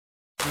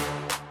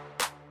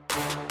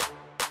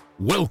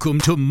Welcome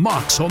to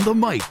Mocs on the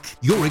Mic,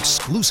 your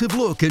exclusive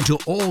look into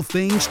all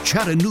things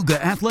Chattanooga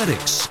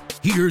athletics.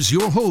 Here's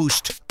your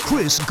host,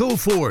 Chris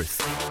Goforth.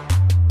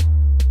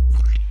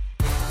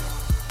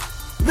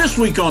 This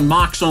week on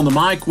Mocs on the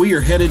Mic, we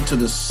are headed to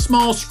the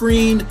small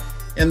screen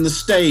and the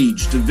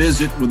stage to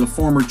visit with a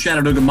former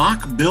Chattanooga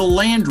Moc, Bill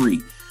Landry.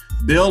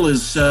 Bill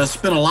has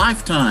spent a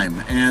lifetime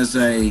as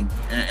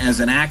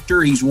an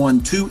actor. He's won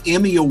 2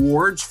 Emmy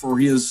Awards for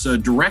his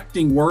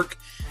directing work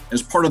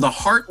as part of the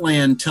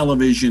Heartland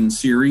television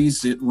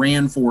series. It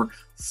ran for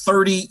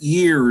 30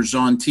 years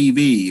on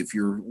TV. If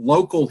you're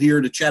local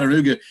here to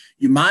Chattanooga,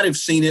 you might have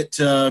seen it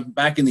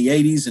back in the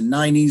 80s and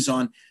 90s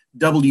on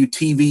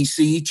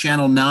WTVC,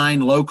 Channel 9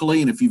 locally.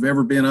 And if you've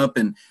ever been up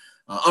in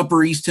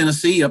Upper East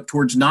Tennessee, up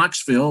towards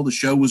Knoxville, the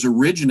show was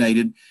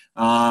originated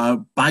by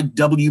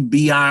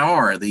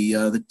WBIR,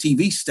 the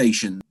TV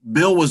station.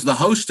 Bill was the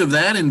host of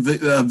that, and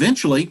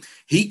eventually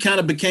he kind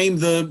of became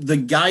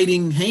the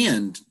guiding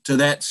hand to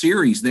that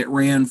series that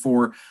ran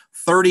for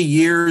 30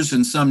 years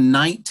and some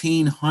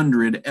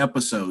 1,900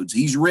 episodes.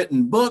 He's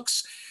written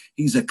books.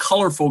 He's a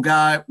colorful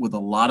guy with a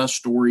lot of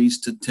stories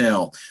to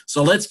tell.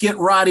 So let's get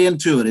right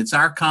into it. It's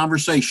our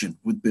conversation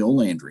with Bill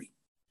Landry.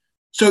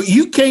 So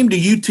you came to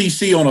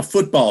UTC on a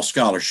football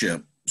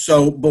scholarship.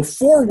 So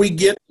before we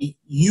get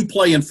you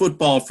playing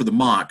football for the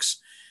Mocs,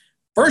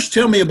 first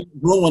tell me about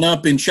growing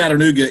up in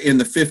Chattanooga in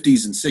the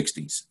 50s and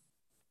 60s.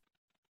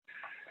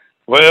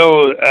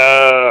 Well,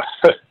 I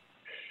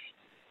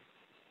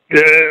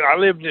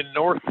lived in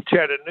North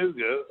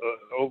Chattanooga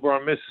over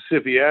on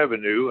Mississippi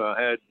Avenue.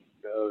 I had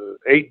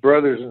 8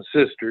 brothers and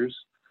sisters,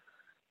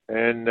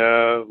 and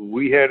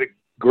we had a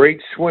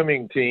great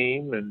swimming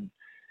team, and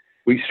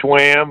we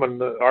swam,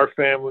 and our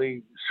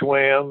family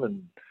swam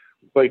and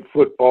played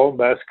football and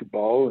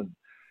basketball, and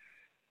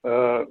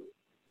it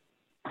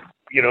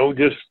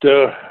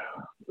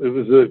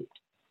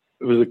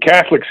was a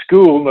Catholic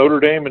school, Notre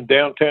Dame, in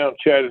downtown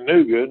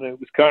Chattanooga, and it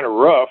was kind of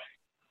rough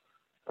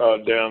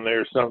down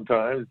there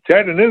sometimes.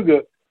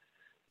 Chattanooga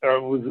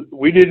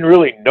we didn't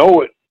really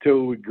know it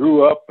till we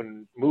grew up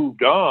and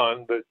moved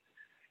on, but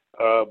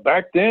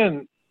back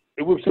then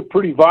it was a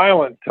pretty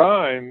violent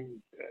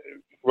time,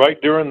 right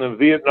during the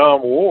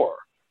Vietnam War,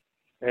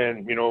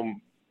 and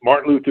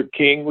Martin Luther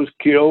King was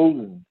killed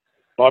and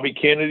Bobby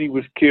Kennedy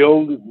was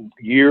killed the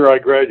year I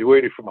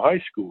graduated from high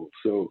school.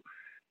 So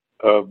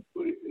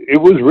it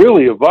was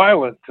really a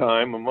violent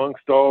time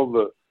amongst all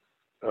the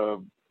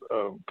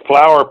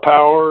flower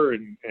power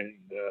and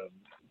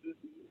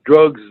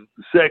drugs,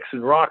 sex,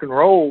 and rock and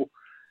roll.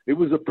 It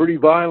was a pretty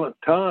violent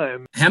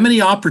time. How many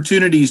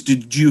opportunities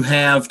did you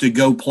have to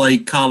go play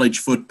college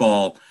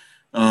football?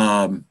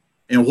 And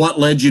what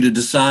led you to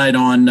decide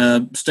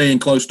on staying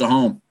close to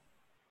home?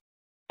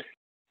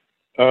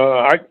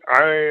 I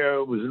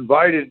was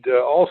invited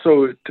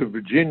also to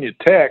Virginia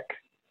Tech.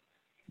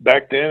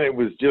 Back then, it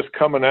was just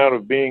coming out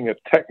of being a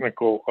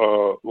technical,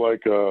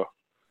 like a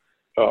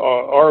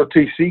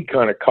ROTC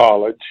kind of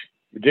college.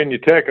 Virginia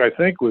Tech, I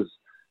think, was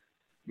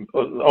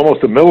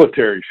almost a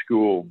military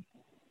school,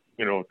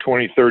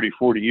 20, 30,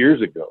 40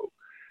 years ago.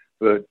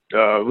 But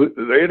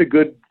they had a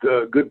good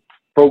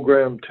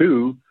program,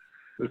 too.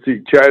 Let's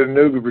see,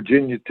 Chattanooga,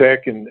 Virginia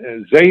Tech,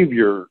 and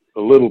Xavier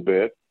a little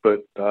bit.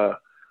 But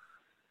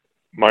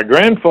my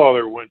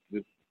grandfather went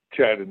to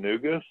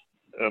Chattanooga,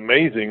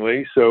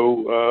 amazingly.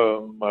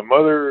 So my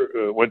mother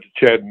went to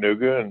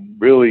Chattanooga, and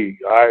really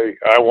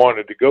I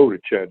wanted to go to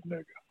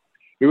Chattanooga.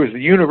 It was the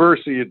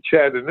University of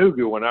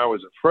Chattanooga when I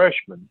was a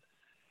freshman.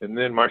 And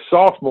then my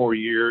sophomore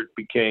year, it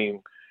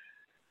became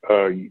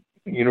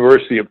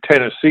University of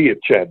Tennessee at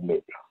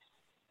Chattanooga.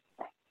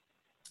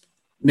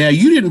 Now,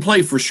 you didn't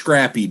play for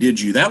Scrappy,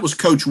 did you? That was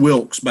Coach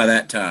Wilkes by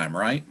that time,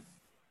 right?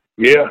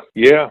 Yeah.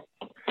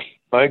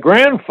 My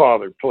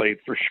grandfather played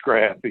for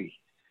Scrappy,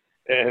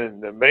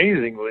 and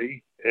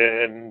amazingly,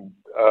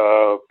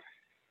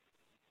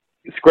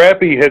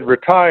 Scrappy had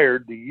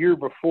retired the year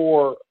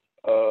before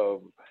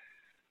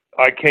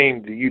I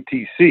came to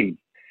UTC.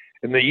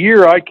 And the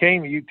year I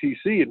came to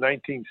UTC in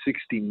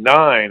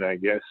 1969, I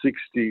guess,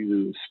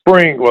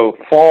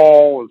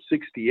 fall of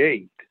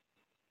 68,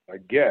 I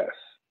guess.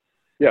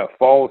 Yeah,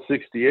 fall of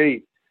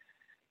 68.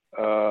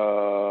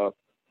 That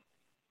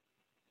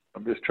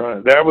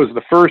was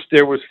the first,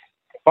 there was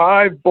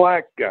 5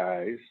 black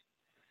guys,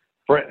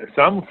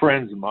 some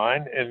friends of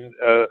mine, and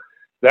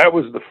that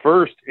was the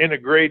first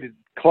integrated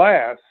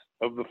class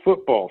of the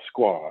football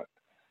squad.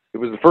 It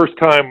was the first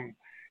time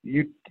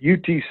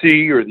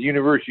UTC or the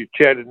University of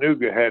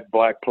Chattanooga had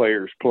black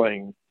players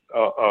playing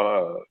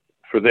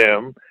for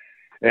them,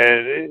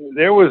 and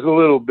there was a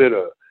little bit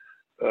of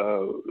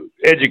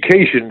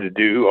education to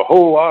do, a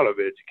whole lot of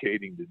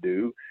educating to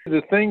do.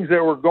 The things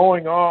that were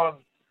going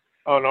on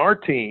our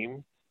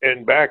team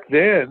and back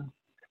then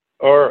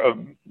are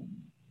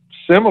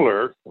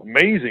similar,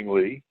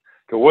 amazingly,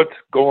 to what's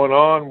going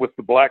on with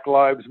the Black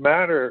Lives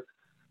Matter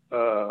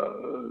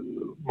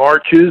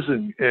marches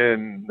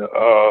and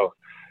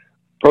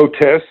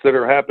protests that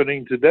are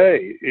happening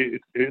today.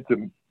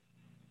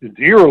 It's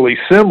eerily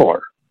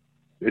similar.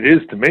 It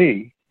is to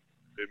me.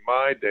 in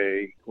my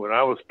day when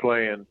I was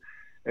playing,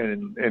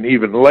 and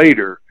even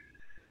later,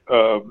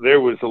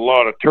 there was a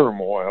lot of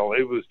turmoil.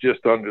 It was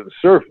just under the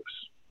surface,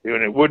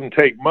 and it wouldn't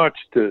take much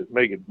to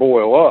make it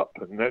boil up.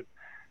 And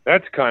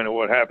that's kind of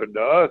what happened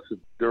to us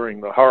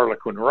during the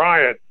Harlequin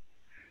riot,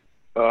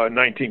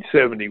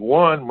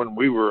 1971, when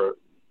we were,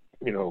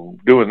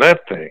 doing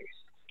that thing.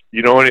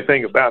 You know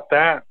anything about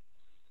that?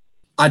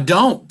 I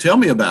don't. Tell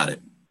me about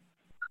it.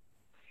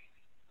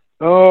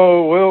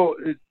 Oh, well,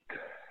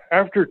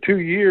 after 2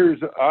 years,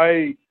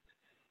 I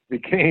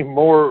became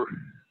more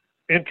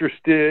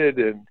interested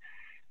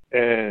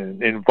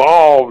and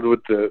involved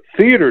with the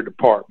theater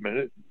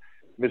department.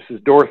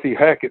 Mrs. Dorothy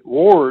Hackett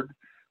Ward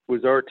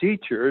was our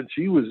teacher, and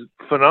she was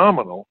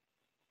phenomenal.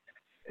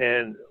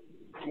 And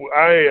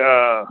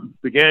I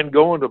began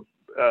going to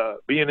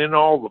being in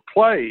all the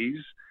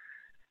plays,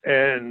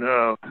 and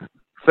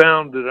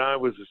found that I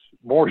was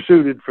more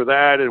suited for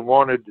that and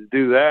wanted to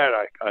do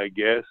that, I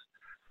guess.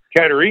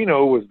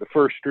 Caterino was the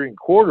first string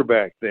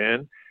quarterback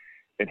then,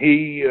 and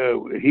he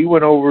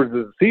went over to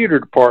the theater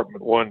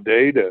department one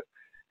day to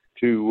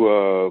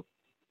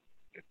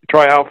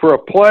try out for a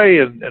play,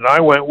 and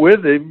I went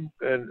with him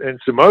and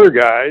some other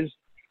guys.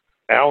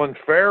 Alan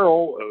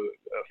Farrell,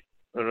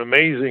 an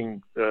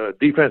amazing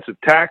defensive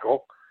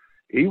tackle,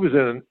 he was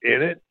in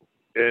it,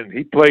 and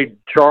he played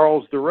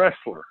Charles the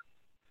Wrestler.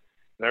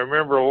 And I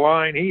remember a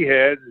line he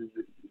had.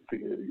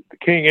 The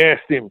king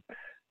asked him,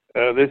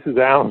 this is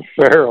Alan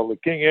Farrell. The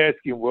king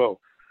asked him, well,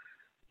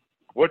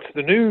 what's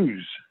the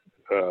news,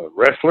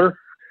 wrestler?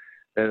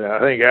 And I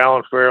think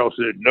Alan Farrell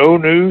said, no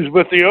news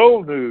but the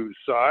old news,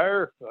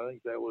 sire. I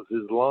think that was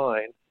his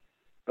line.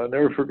 I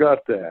never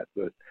forgot that.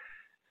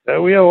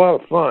 But we had a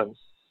lot of fun.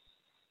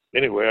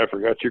 Anyway, I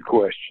forgot your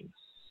question.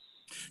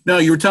 No,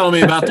 you were telling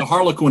me about the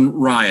Harlequin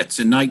riots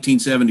in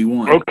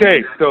 1971.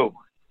 Okay, so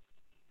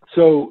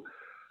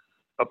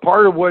a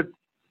part of what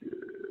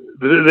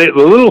the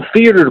little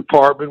theater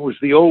department was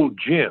the old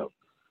gym,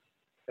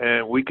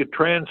 and we could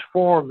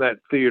transform that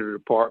theater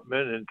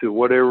department into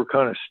whatever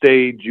kind of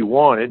stage you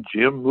wanted.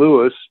 Jim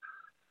Lewis,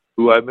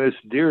 who I miss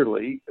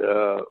dearly,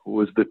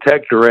 was the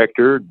tech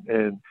director,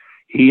 and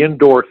he and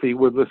Dorothy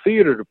were the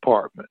theater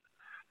department.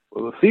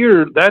 Well,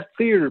 that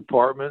theater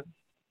department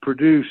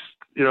produced,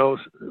 a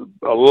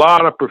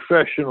lot of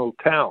professional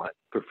talent,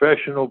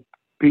 professional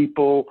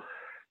people,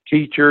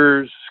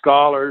 teachers,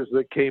 scholars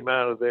that came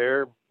out of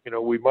there.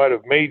 We might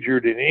have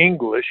majored in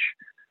English,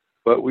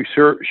 but we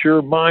sure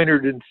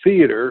minored in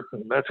theater,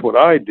 and that's what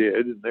I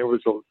did. And there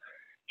was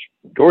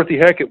Dorothy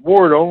Hackett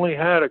Ward only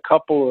had a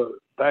couple of,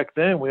 back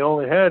then we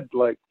only had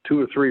like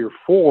 2 or 3 or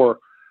 4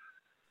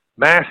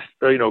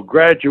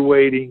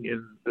 graduating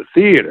in the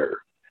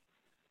theater.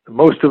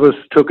 Most of us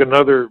took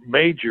another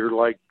major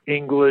like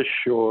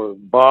English or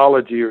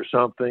biology or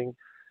something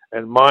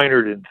and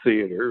minored in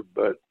theater.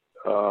 But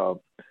of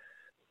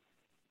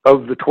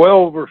the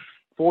 12 or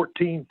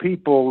 14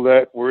 people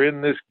that were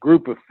in this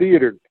group of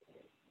theater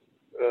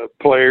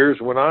players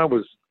when I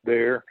was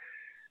there,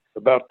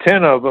 about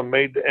 10 of them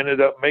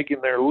ended up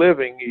making their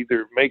living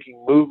either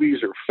making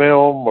movies or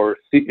film or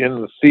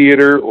in the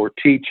theater or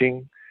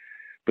teaching.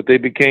 But they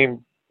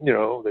became,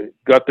 they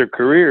got their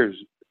careers.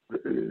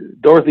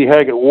 Dorothy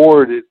Hackett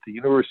Ward at the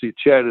University of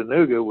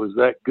Chattanooga was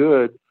that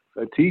good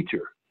a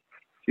teacher.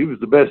 She was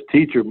the best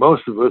teacher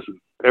most of us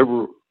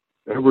ever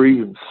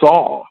even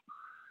saw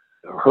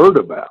or heard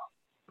about.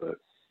 But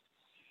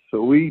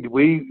so we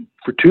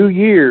for 2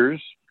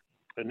 years,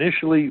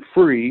 initially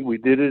free, we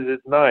did it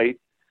at night,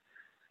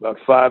 about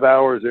 5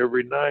 hours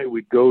every night.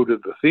 We'd go to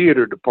the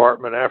theater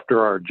department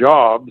after our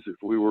jobs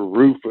if we were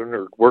roofing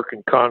or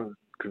working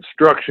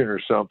construction or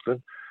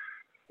something.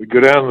 We'd go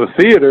down to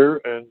the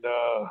theater and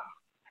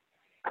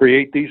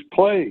create these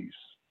plays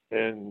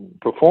and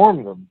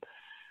perform them.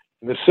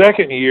 In the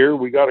second year,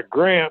 we got a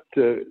grant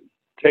to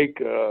take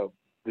the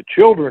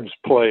children's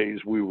plays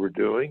we were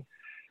doing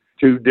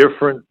to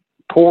different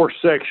poor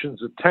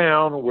sections of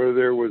town where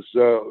there was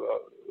a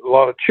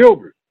lot of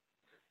children.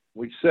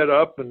 We set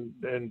up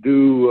and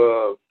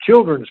do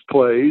children's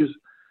plays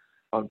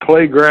on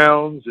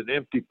playgrounds and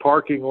empty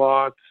parking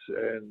lots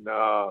and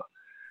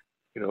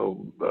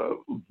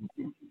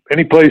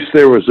any place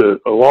there was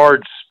a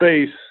large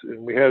space,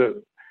 and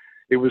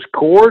it was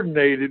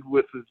coordinated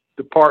with the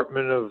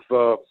Department of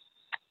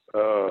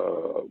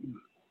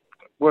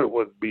what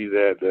would be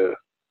that?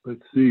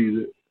 Let's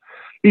see,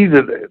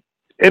 either the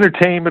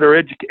entertainment or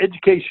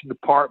education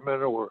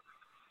department or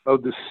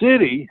of the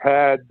city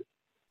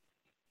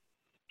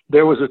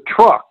there was a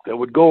truck that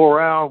would go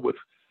around with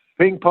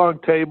ping pong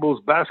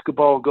tables,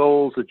 basketball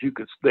goals that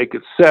they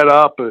could set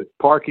up at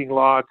parking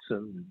lots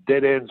and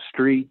dead end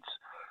streets,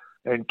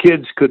 and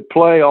kids could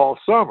play all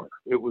summer.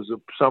 It was a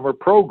summer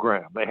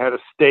program. They had a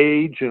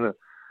stage and a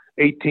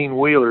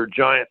 18-wheeler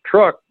giant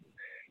truck,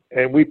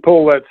 and we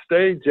pull that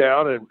stage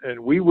out, and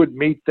we would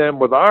meet them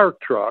with our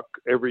truck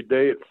every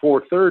day at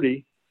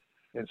 4:30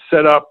 and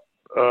set up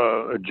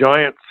a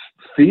giant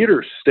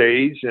theater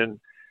stage. And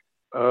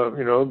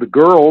the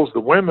girls, the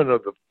women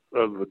of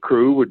the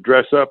crew would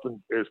dress up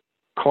as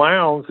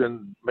clowns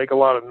and make a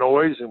lot of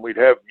noise, and we'd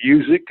have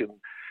music, and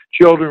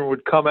children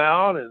would come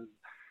out and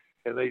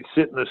they'd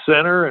sit in the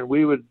center, and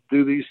we would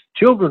do these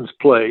children's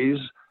plays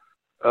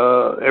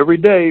every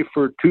day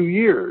for 2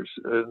 years.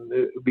 And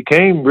it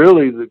became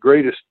really the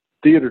greatest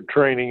theater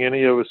training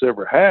any of us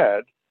ever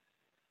had.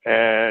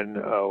 And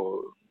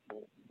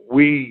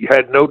we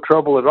had no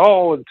trouble at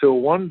all until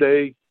one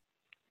day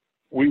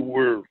we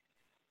were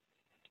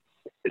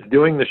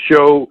doing the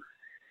show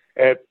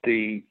at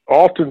the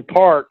Alton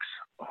Parks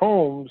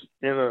homes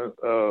in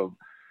a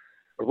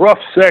rough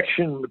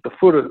section at the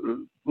foot of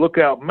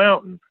Lookout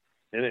Mountain.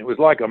 And it was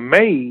like a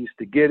maze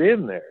to get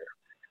in there.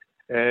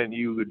 And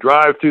you would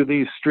drive through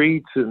these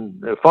streets,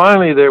 and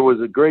finally there was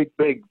a great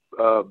big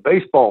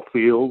baseball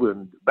field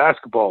and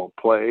basketball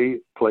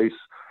place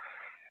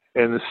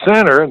in the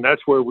center, and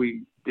that's where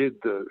we did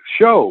the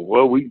show.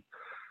 Well, we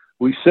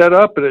set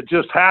up, and it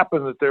just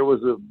happened that there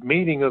was a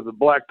meeting of the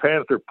Black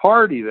Panther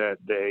Party that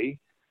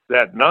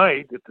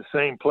night at the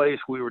same place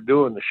we were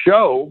doing the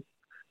show.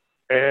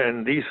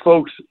 And these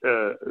folks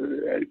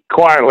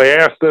quietly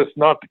asked us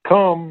not to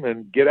come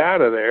and get out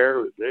of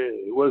there.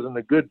 It wasn't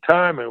a good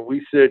time. And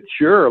we said,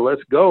 sure,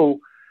 let's go.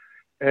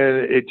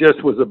 And it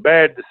just was a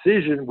bad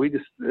decision. We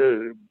just,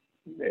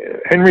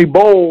 Henry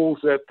Bowles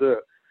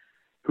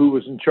who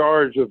was in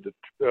charge of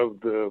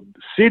the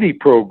city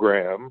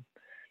program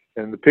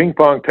and the ping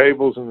pong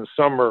tables and the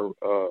summer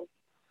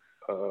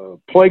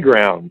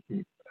playground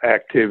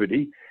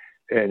activity,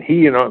 and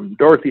he and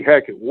Dorothy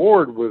Hackett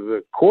Ward were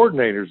the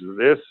coordinators of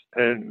this,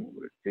 and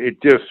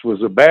it just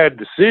was a bad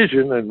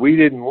decision, and we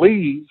didn't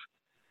leave.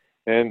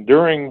 And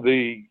during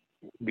the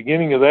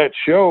beginning of that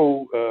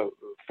show,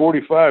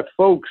 45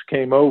 folks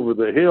came over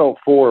the hill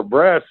 4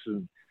 abreast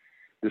and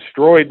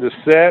destroyed the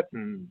set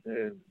and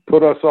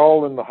put us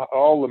all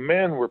all the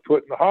men were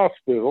put in the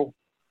hospital,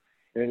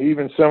 and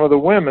even some of the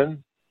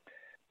women.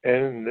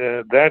 And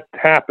that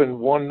happened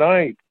one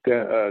night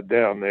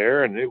down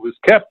there, and it was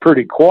kept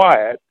pretty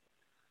quiet.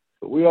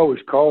 But we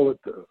always call it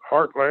the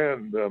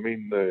Heartland.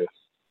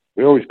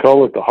 We always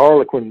call it the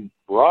Harlequin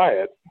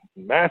Riot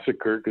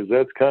Massacre, because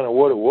that's kind of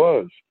what it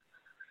was.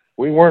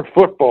 We weren't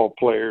football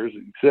players,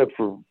 except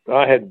for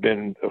I had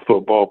been a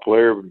football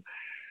player.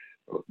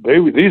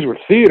 These were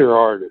theater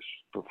artists,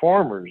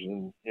 performers,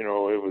 and it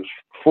was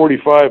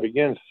 45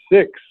 against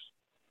 6,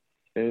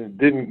 and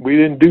we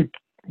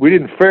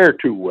didn't fare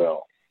too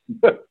well.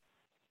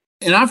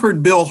 And I've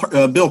heard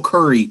Bill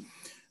Curry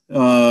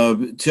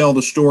tell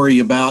the story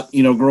about,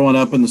 growing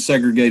up in the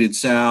segregated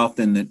South,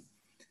 and that,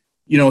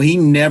 he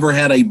never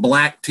had a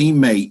black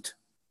teammate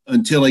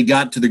until he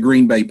got to the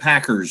Green Bay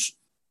Packers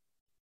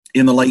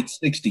in the late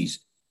 60s.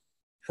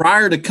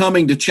 Prior to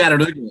coming to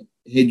Chattanooga,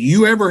 had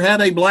you ever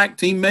had a black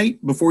teammate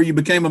before you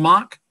became a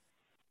Mock?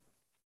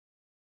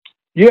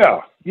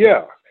 Yeah.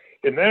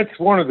 And that's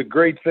one of the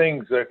great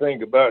things I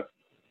think about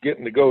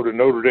getting to go to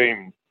Notre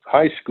Dame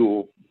High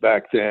School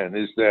back then,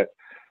 is that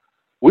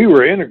we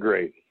were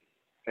integrated.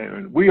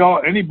 And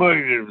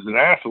anybody that was an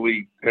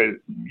athlete had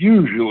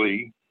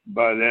usually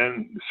by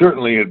then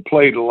certainly had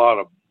played a lot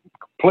of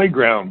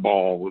playground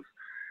ball with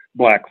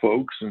black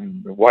folks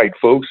and white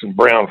folks and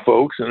brown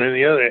folks, and then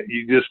the other,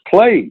 you just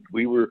played.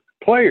 We were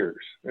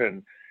players.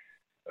 And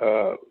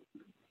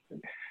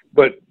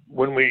but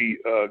when we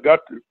got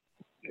to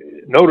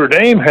Notre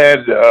Dame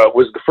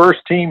was the first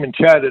team in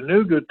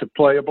Chattanooga to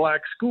play a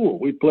black school.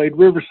 We played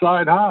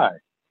Riverside High,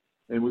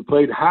 and we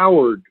played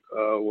Howard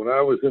when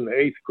I was in the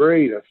 8th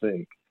grade, I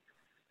think.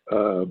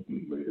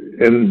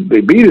 And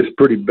they beat us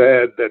pretty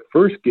bad that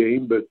first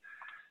game, but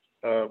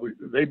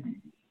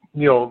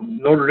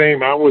Notre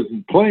Dame, I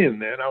wasn't playing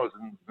then. I was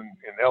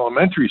in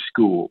elementary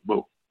school,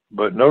 but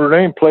Notre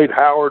Dame played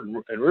Howard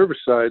and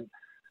Riverside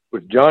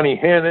with Johnny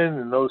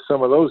Hennon and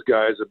some of those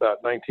guys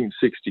about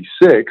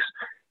 1966.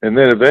 And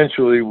then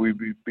eventually we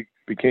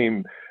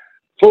became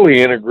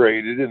fully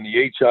integrated in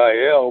the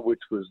HIL,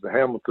 which was the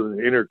Hamilton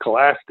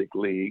Interscholastic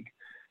League.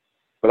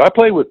 But I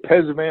played with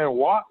Pez Van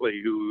Watley,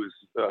 who was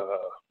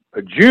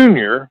a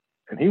junior,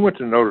 and he went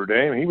to Notre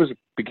Dame. He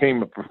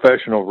became a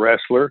professional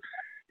wrestler.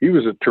 He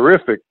was a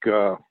terrific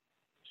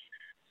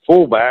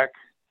fullback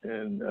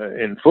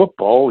in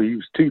football. He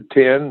was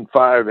 210,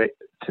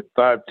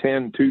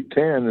 5'10",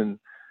 210,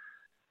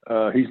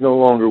 and he's no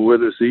longer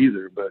with us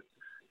either. But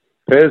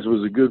Pez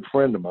was a good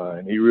friend of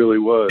mine. He really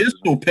was.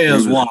 Pistol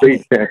Pez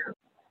Watley.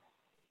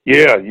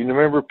 Yeah, you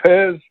remember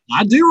Pez?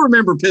 I do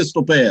remember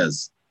Pistol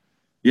Pez.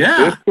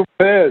 Yeah. Pistol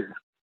Pez.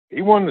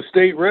 He won the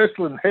state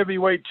wrestling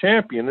heavyweight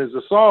champion as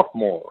a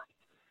sophomore.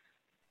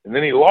 And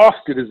then he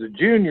lost it as a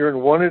junior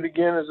and won it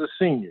again as a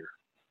senior.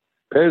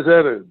 Pez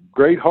had a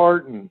great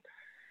heart, and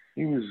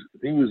he was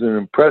an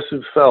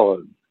impressive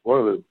fellow. One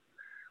of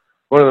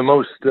the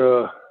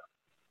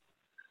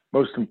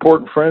most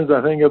important friends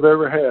I think I've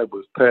ever had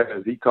was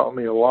Pez. He taught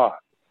me a lot.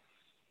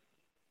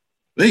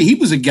 He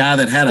was a guy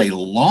that had a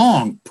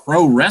long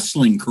pro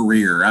wrestling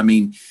career. I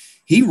mean,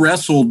 he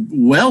wrestled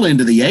well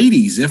into the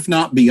 80s, if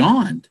not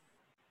beyond.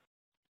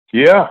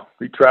 Yeah,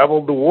 he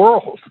traveled the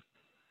world,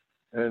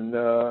 and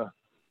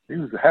he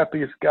was the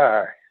happiest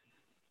guy.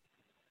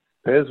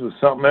 Pez was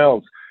something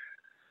else.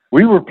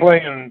 We were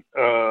playing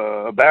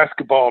a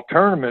basketball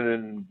tournament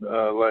in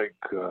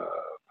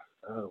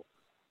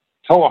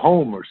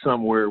Tullahoma or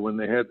somewhere when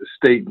they had the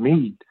state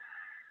meet,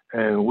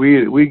 and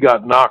we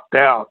got knocked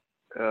out.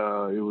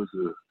 It was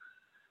a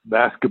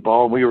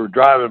basketball. We were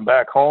driving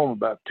back home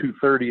about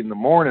 2:30 in the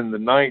morning the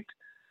night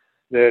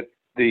that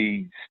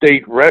the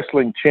state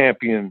wrestling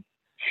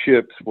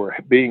championships were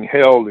being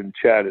held in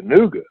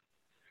Chattanooga,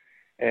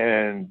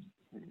 and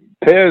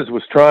Pez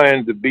was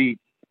trying to beat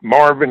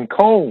Marvin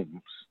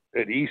Combs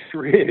at East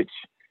Ridge,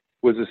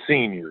 was a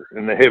senior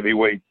and the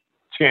heavyweight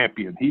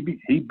champion. He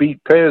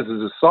beat Pez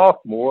as a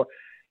sophomore,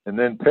 and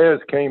then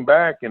Pez came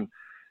back, and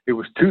it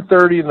was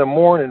 2:30 in the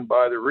morning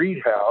by the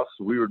Reed House.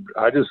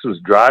 I just was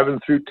driving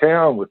through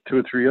town with 2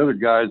 or 3 other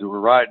guys that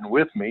were riding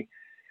with me,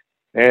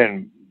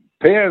 and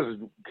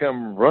Pez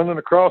come running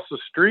across the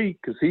street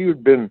because he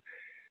had been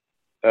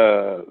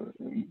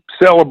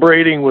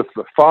celebrating with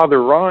the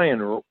Father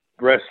Ryan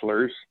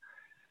wrestlers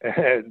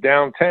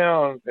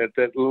downtown at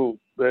that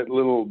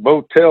little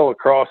motel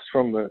across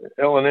from the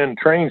L&N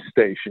train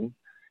station,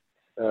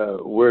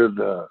 where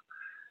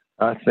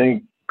I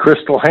think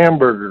Crystal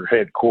Hamburger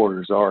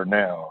headquarters are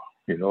now.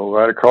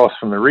 Right across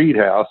from the Reed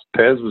House.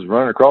 Pez was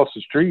running across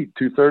the street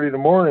 2:30 in the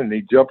morning, and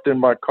he jumped in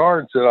my car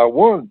and said, "I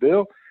won,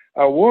 Bill.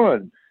 I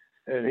won."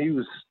 And he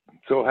was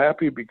so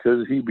happy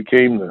because he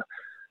became the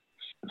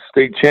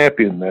state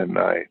champion that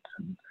night.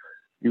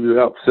 He was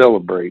out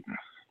celebrating.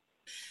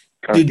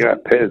 Kind of guy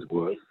Pez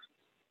was.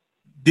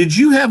 Did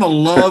you have a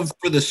love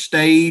for the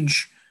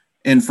stage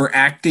and for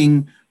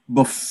acting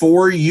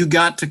before you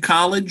got to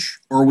college,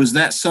 or was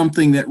that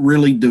something that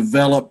really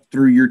developed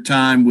through your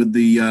time with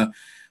the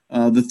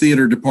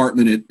theater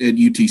department at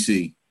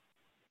UTC?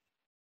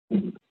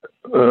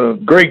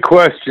 Great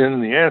question.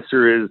 The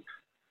answer is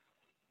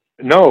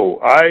no.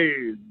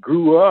 I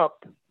grew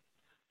up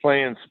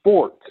playing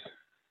sports,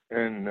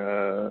 and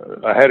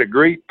I had a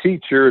great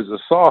teacher as a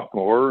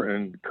sophomore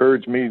and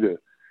encouraged me to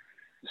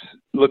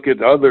look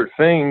at other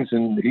things,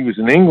 and he was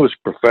an English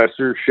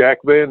professor, Shaq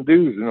Van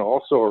Dusen,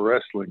 also a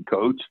wrestling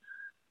coach,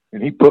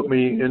 and he put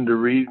me into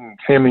reading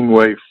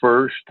Hemingway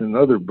first and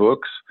other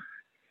books,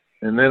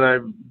 and then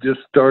I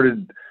just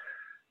started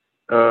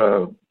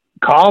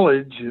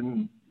college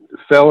and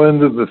fell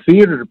into the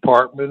theater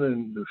department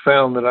and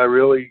found that I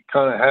really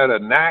kind of had a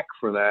knack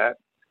for that,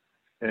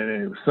 and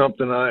it was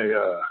something I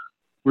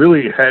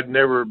really had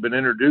never been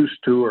introduced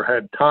to or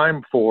had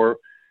time for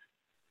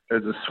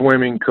as a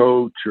swimming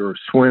coach, or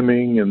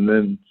swimming, and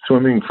then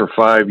swimming for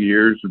 5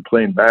 years and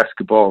playing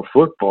basketball and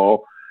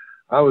football.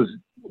 I was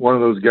one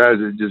of those guys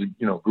that just,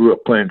 grew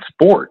up playing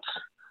sports.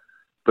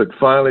 But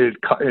finally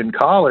in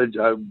college,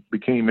 I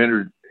became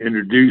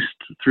introduced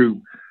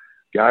through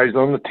guys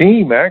on the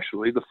team,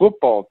 actually, the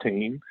football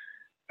team,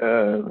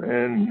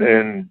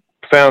 and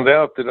found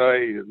out that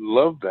I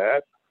loved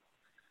that.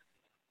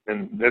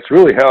 And that's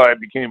really how I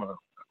became a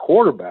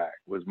quarterback,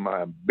 was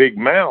my big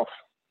mouth.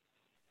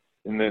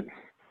 And that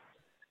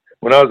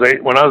when I was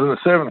in the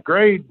 7th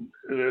grade,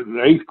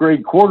 the 8th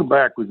grade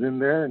quarterback was in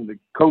there, and the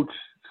coach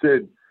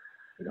said,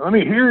 "Let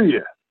me hear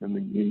you."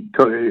 And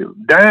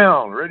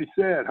down, ready,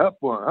 set, hut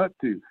 1, hut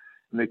 2.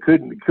 And they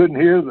couldn't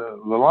hear the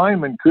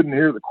lineman couldn't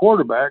hear the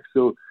quarterback,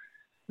 so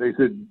they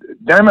said,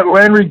 "Damn it,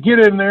 Landry, get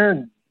in there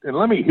and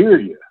let me hear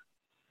you."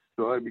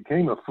 So I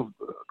became a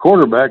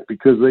quarterback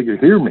because they could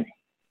hear me.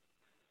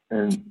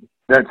 And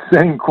that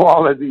same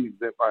quality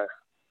that my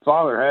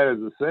father had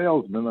as a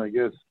salesman, I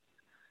guess,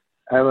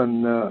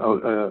 having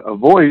a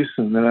voice.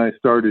 And then I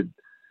started,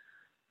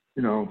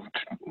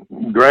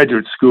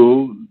 graduate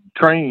school,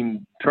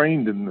 trained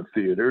in the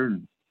theater,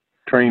 and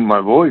trained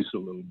my voice a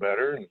little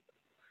better, and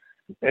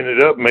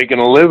ended up making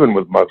a living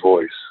with my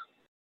voice.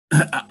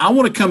 I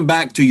want to come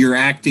back to your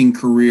acting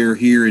career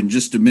here in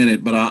just a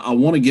minute, but I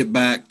want to get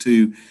back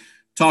to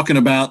talking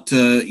about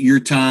your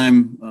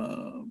time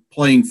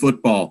playing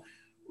football.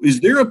 Is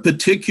there a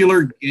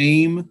particular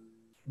game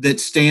that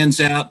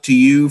stands out to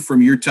you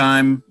from your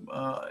time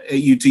at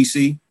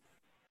UTC?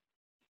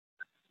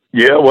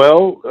 Yeah,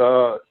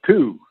 well,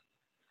 2.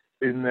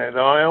 In that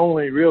I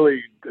only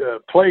really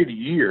played a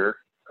year.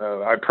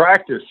 I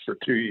practiced for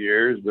 2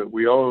 years, but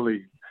I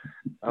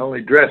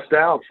only dressed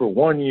out for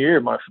 1 year,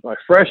 my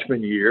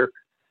freshman year.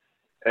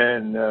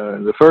 And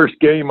the first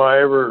game I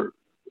ever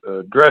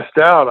dressed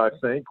out, I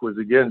think, was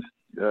against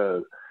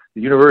the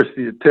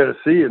University of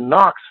Tennessee in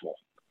Knoxville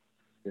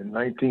in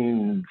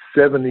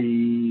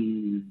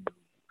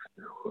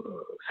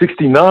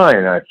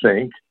 1969, I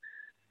think.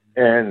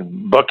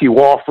 And Bucky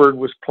Walford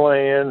was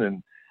playing,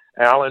 and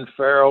Alan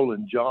Farrell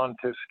and John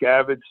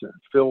Tescavich and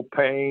Phil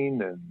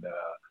Payne and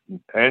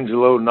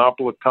Angelo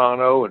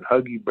Napolitano and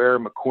Huggy Bear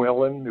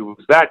McQuillan. It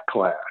was that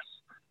class.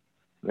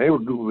 They were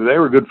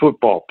good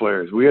football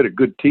players. We had a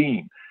good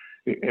team,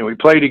 and we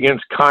played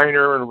against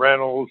Kiner and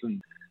Reynolds,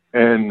 and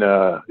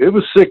it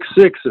was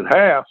 6-6 at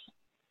half,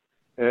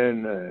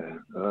 and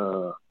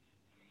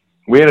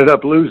we ended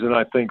up losing,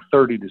 I think,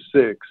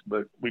 30-6.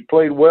 But we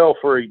played well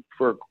for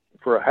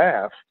a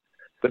half.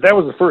 But that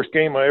was the first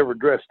game I ever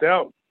dressed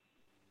out.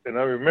 And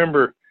I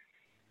remember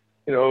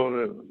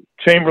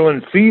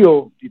Chamberlain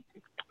Field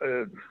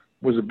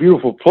was a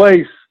beautiful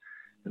place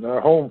in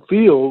our home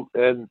field,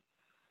 and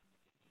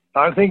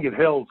I think it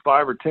held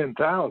 5,000 or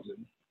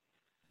 10,000.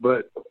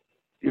 But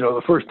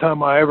the first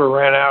time I ever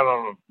ran out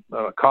on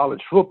a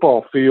college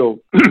football field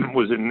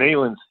was in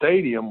Neyland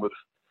Stadium with,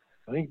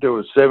 I think there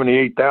was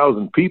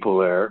 78,000 people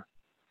there.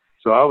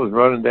 So I was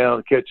running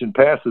down, catching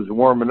passes,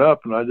 warming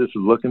up, and I just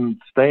was looking at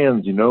the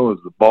stands, as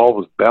the ball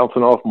was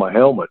bouncing off my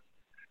helmet.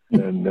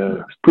 And it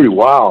was pretty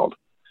wild.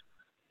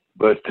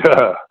 But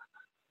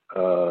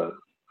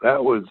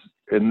that was,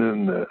 and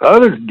then the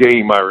other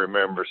game I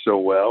remember so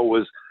well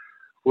was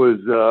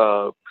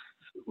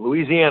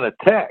Louisiana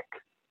Tech.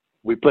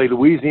 We played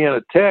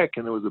Louisiana Tech,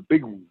 and there was a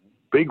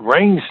big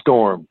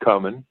rainstorm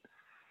coming.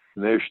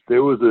 And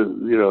there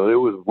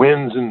was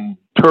winds and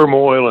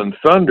turmoil and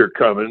thunder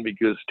coming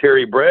because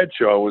Terry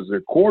Bradshaw was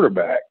their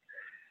quarterback,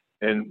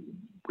 and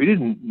we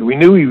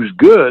knew he was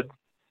good,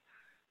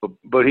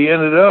 but he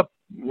ended up,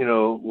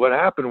 what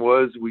happened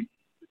was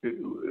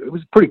it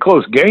was a pretty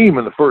close game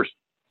in the first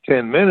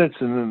 10 minutes,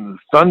 and then the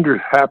thunder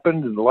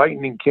happened and the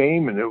lightning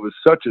came, and it was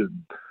such a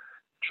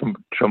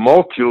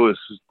tumultuous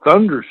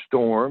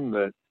thunderstorm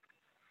that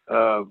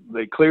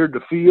they cleared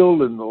the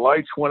field and the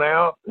lights went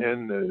out,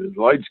 and the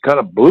lights kind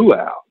of blew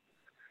out.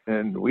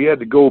 And we had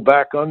to go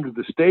back under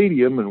the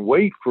stadium and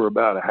wait for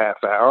about a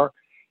half hour.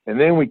 And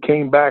then we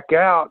came back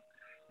out.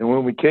 And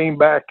when we came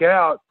back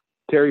out,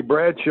 Terry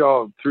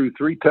Bradshaw threw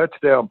 3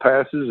 touchdown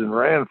passes and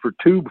ran for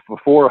 2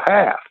 before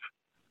half.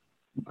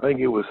 I think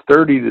it was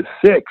 30-6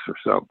 or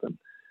something.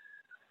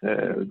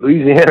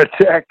 Louisiana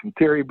Tech and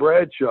Terry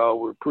Bradshaw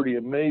were pretty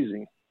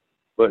amazing.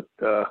 But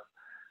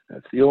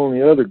that's the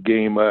only other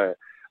game I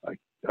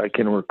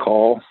can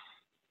recall.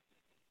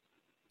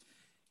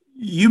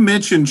 You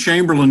mentioned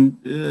Chamberlain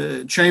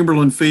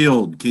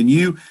Field. Can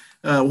you?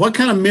 What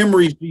kind of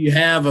memories do you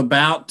have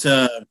about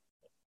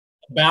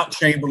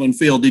Chamberlain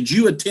Field? Did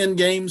you attend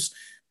games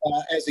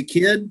as a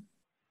kid?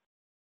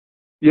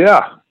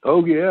 Yeah.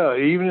 Oh, yeah.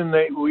 Even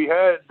we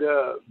had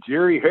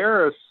Jerry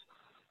Harris,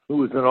 who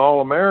was an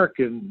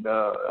All-American,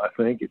 I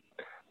think,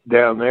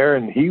 down there,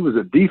 and he was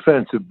a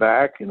defensive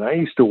back, and I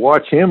used to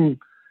watch him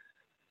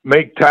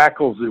make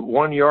tackles at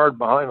 1 yard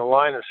behind the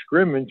line of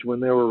scrimmage when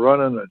they were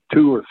running a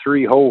 2 or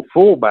 3 hole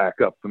fullback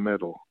up the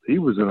middle. He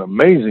was an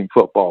amazing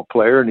football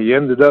player, and he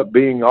ended up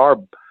being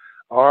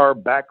our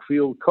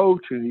backfield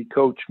coach, and he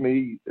coached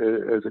me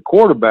as a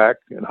quarterback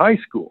in high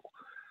school.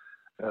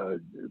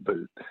 But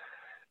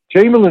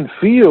Chamberlain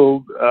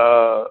Field,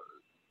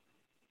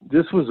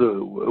 this was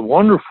a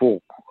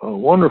wonderful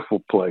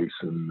place.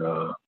 And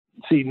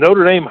see,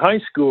 Notre Dame High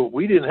School,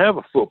 we didn't have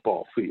a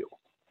football field.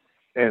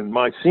 And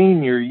my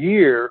senior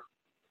year,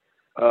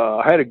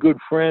 I had a good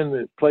friend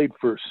that played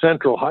for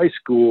Central High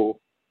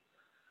School,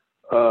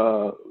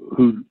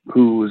 who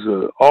was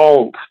an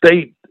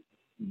all-state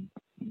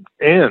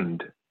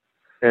end.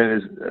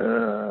 And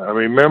I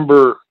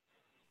remember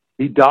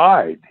he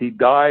died. He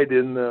died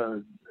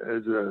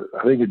as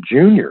I think a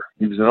junior.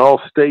 He was an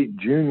all-state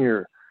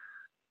junior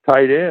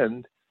tight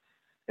end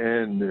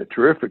and a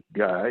terrific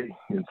guy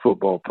and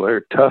football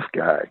player, tough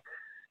guy.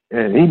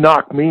 And he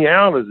knocked me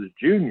out as a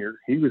junior.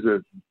 He was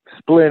a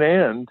split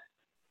end,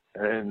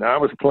 and I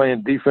was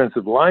playing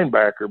defensive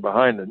linebacker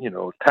behind a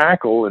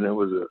tackle, and it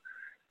was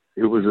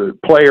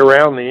a play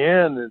around the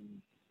end, and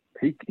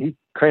he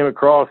came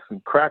across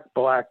and crack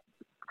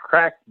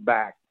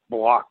back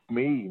blocked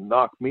me,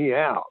 knocked me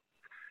out.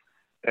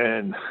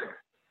 And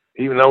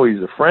even though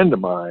he's a friend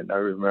of mine, I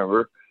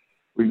remember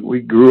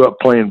we grew up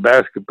playing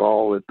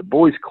basketball at the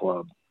boys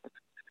club,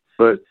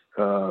 but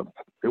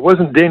it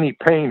wasn't Denny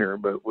Painter,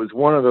 but it was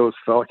one of those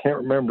fellows. I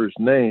can't remember his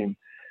name,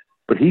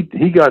 but he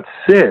got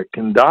sick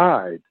and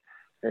died.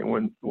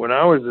 And when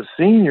I was a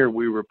senior,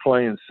 we were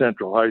playing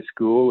Central High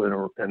School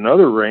in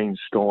another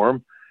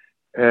rainstorm,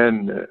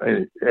 and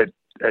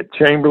at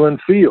Chamberlain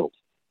Field.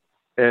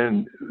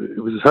 And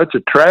it was such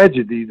a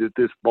tragedy that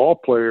this ball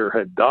player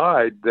had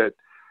died that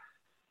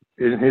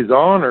in his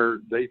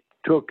honor, they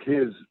took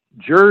his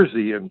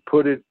jersey and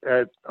put it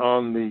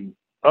on the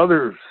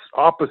other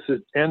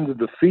opposite end of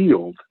the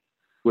field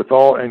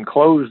and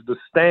closed the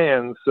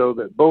stands so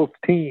that both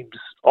teams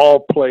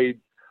all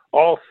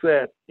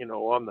set,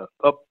 on the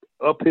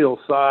uphill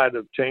side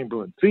of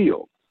Chamberlain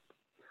Field,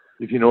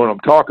 if you know what I'm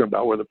talking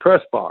about, where the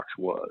press box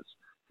was.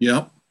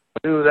 Yeah.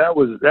 That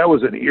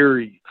was an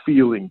eerie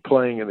feeling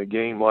playing in a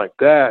game like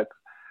that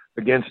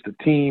against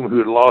a team who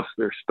had lost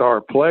their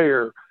star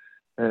player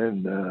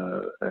and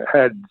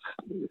had,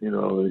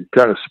 it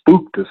kind of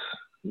spooked us.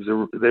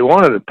 They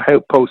wanted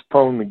to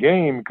postpone the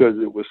game because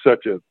it was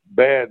such a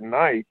bad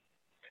night,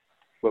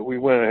 but we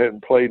went ahead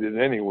and played it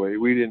anyway.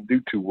 We didn't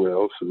do too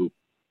well,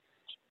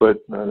 but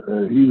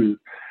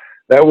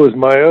that was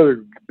my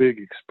other big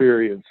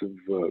experience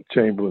of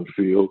Chamberlain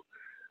Field.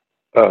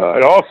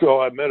 And also,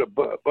 I met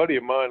a buddy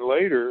of mine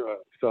later, a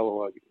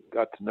fellow I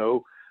got to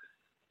know.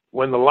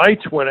 When the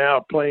lights went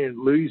out playing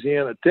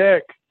Louisiana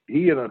Tech,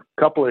 he and a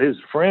couple of his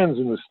friends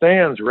in the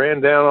stands ran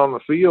down on the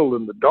field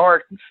in the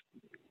dark and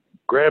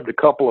grabbed a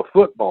couple of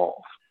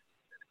footballs.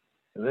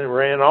 and then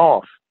ran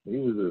off. He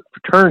was a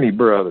fraternity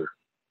brother.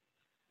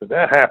 But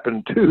that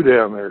happened too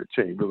down there at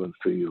Chamberlain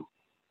Field.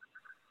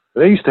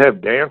 They used to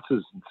have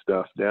dances and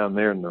stuff down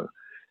there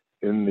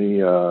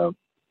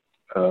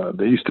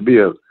there used to be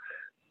a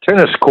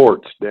tennis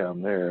courts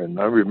down there, and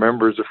I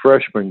remember as a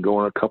freshman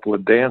going a couple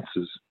of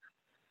dances,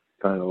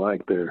 kind of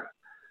like there.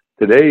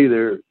 Today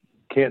they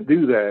can't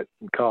do that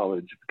in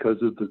college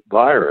because of the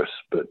virus,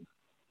 but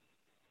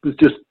it was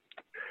just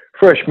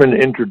freshmen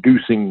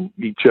introducing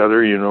each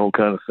other,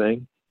 kind of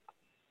thing.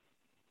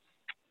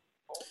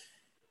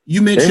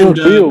 You mentioned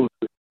Field.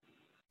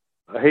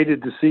 I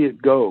hated to see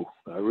it go.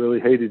 I really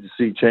hated to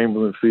see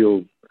Chamberlain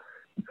Field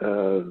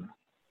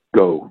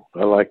go.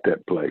 I liked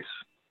that place.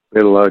 We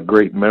had a lot of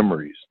great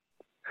memories.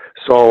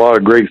 Saw a lot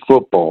of great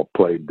football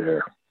played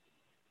there.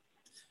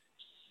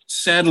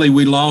 Sadly,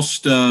 we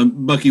lost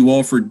Bucky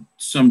Walford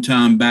some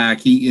time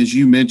back. He, as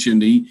you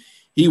mentioned, he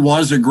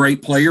was a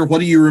great player. What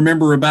do you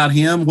remember about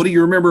him? What do you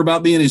remember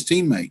about being his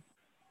teammate?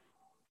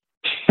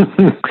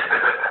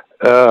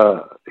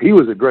 He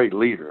was a great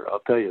leader, I'll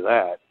tell you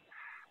that.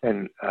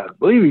 And I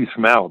believe he's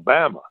from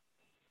Alabama.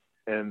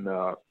 And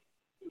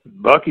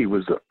Bucky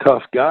was a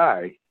tough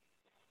guy.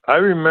 I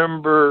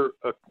remember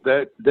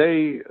that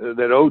day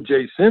that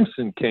O.J.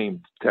 Simpson came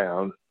to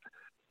town.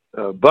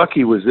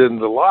 Bucky was in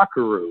the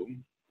locker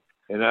room,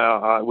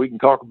 and we can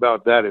talk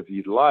about that if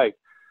you'd like.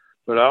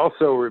 But I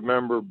also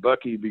remember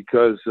Bucky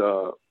because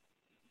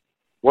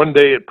one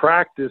day at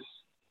practice,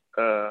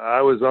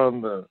 I was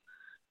on the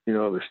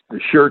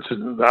shirts.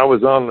 I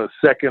was on the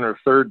second or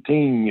third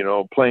team,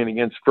 playing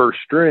against first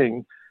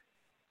string,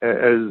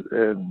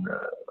 and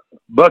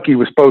Bucky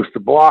was supposed to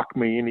block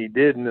me, and he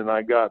didn't, and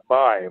I got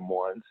by him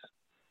once.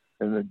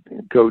 And the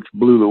coach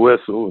blew the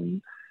whistle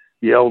and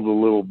yelled a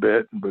little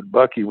bit. But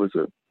Bucky was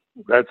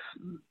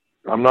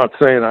I'm not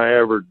saying I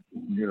ever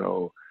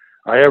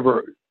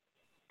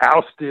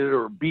ousted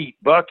or beat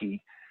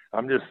Bucky.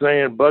 I'm just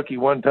saying Bucky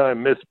one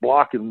time missed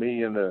blocking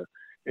me in a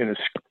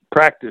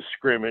practice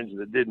scrimmage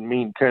that didn't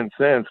mean 10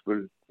 cents, but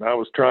I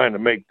was trying to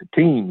make the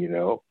team,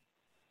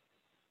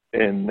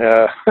 and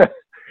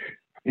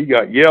he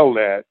got yelled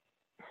at.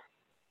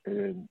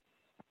 And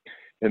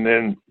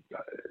then,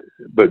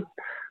 but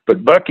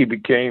Bucky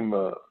became,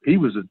 he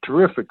was a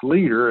terrific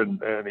leader,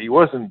 and he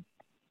wasn't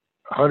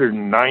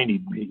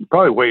 190, he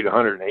probably weighed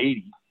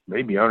 180,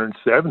 maybe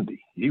 170.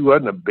 He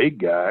wasn't a big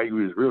guy. He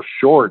was real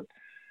short.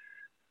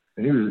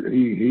 And he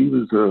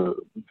was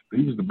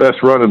the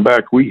best running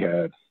back we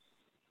had.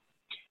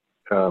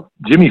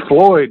 Jimmy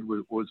Floyd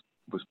was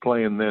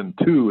playing then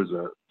too as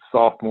a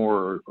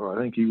sophomore, or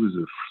I think he was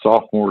a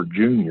sophomore or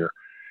junior.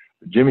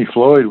 Jimmy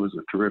Floyd was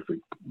a terrific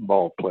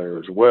ball player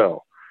as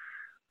well.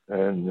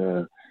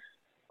 And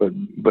but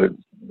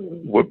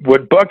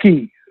what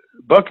Bucky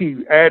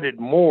added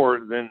more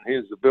than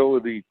his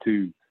ability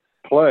to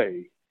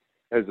play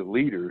as a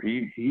leader.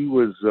 He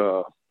was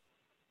a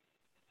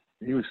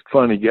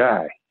funny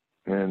guy,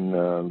 and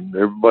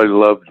everybody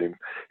loved him.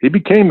 He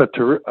became an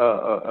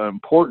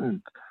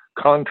important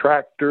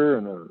contractor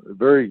and a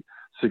very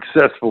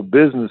successful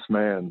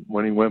businessman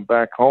when he went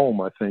back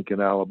home, I think,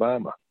 in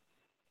Alabama.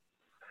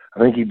 I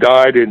think he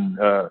died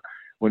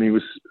when he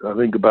was, I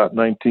think, about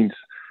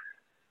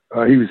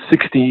he was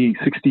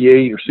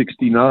 68 or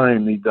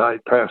 69. He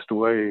passed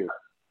away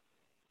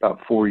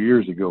about 4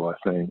 years ago, I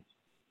think.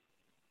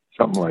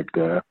 Something like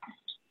that.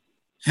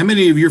 How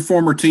many of your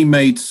former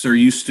teammates are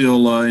you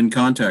still in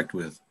contact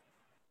with?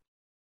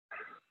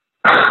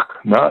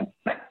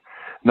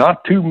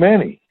 Not too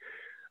many.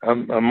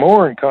 I'm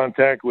more in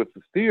contact with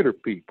the theater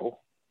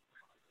people.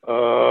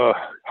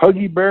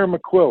 Huggy Bear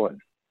McQuillan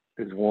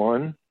is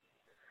one.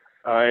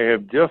 I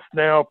have just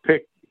now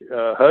picked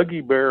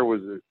Huggy Bear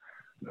was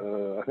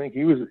I think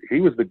he was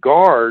the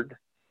guard,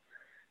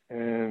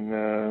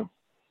 and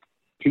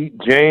Pete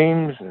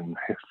James and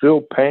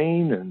Phil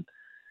Payne and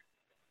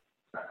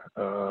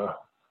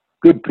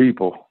good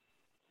people.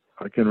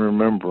 I can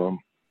remember them.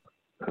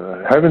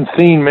 Haven't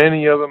seen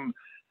many of them.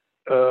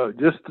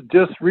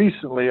 Just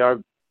recently,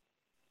 I've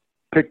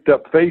picked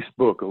up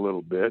Facebook a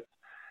little bit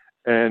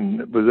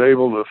and was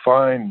able to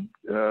find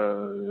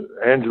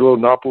Angelo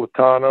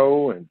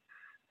Napolitano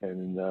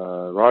and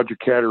Roger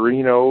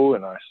Caterino,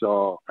 and I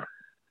saw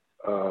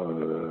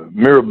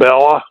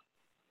Mirabella.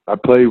 I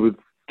played with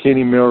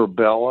Kenny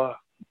Mirabella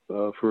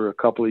for a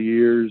couple of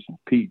years, and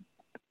Pete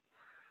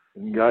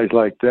and guys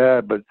like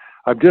that. But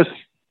I've just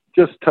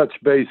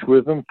touched base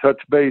with them.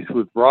 Touched base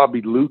with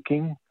Robbie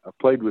Luking. I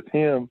played with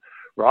him.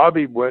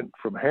 Robbie went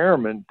from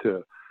Harriman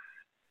to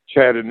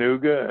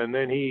Chattanooga, and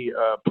then he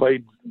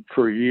played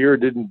for a year.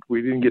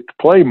 We didn't get to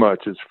play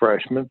much as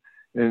freshmen,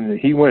 and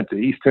he went to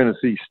East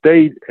Tennessee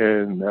State,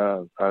 and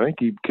I think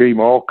he became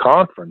all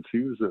conference.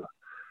 He was a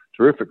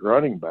terrific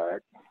running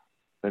back,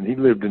 and he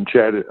lived in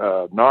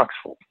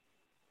Knoxville.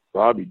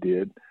 Robbie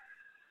did.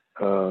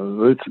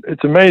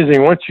 It's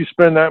amazing once you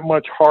spend that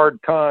much hard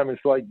time.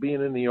 It's like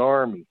being in the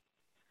Army.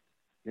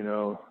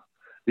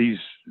 These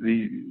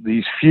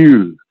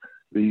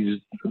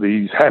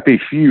happy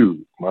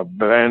few, my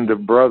band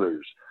of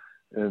brothers,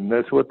 And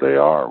that's what they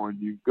are when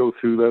you go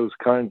through those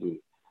kinds of.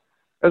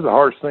 That's the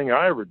hardest thing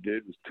I ever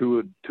did was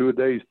two a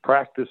day's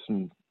practice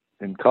in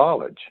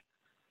college.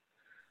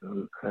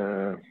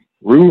 I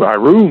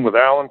roomed with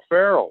Alan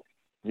Farrell.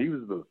 He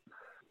was the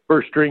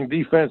first string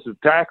defensive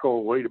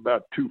tackle, weighed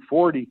about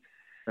 240,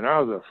 and I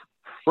was a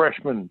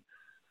freshman,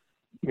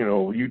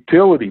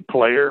 utility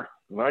player.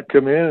 And I'd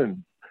come in,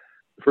 and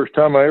the first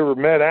time I ever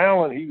met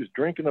Alan, he was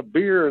drinking a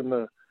beer in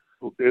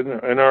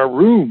our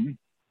room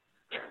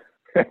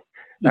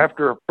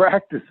after a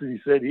practice. He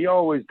said he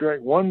always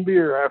drank one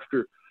beer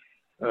after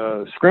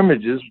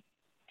scrimmages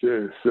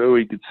so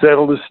he could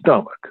settle his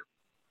stomach.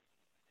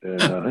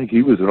 And I think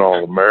he was an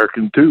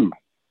All-American too.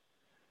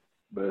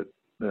 But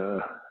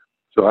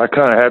so I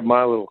kind of had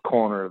my little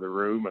corner of the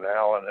room, and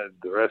Alan had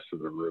the rest of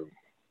the room.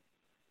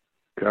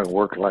 Kind of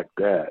worked like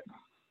that.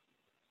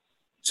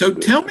 So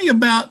tell me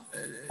about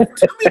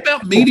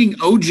meeting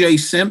O.J.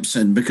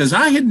 Simpson, because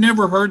I had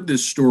never heard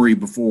this story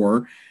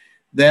before,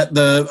 that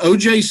the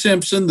O.J.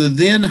 Simpson, the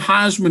then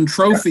Heisman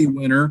Trophy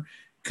winner,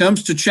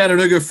 comes to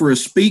Chattanooga for a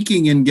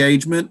speaking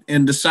engagement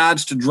and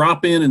decides to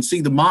drop in and see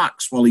the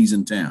Mocs while he's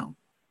in town.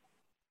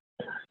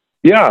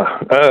 Yeah,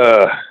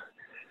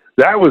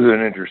 that was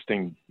an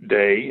interesting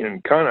day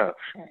and kind of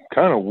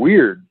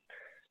weird,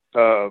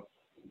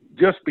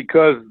 just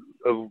because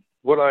of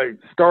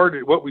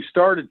what we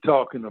started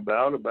talking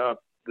about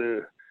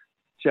the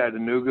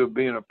Chattanooga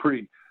being a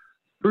pretty,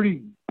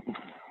 it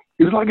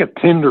was like a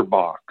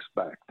tinderbox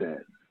back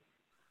then.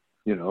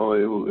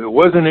 It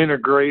wasn't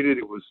integrated.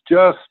 It was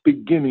just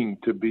beginning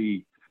to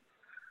be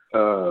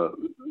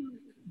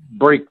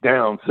break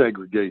down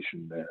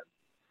segregation then.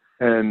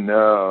 And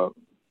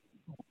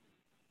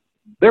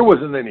there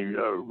wasn't any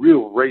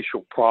real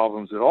racial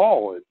problems at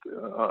all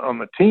on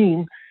the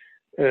team.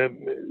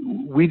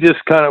 We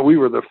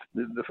were the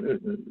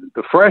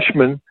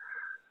freshmen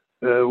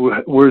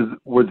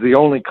was the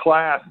only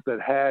class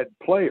that had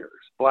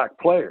black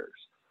players.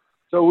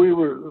 So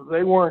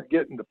they weren't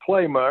getting to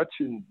play much,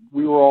 and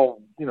we were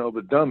all,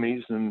 the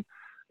dummies, and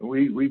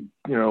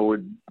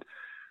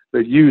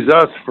they'd use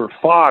us for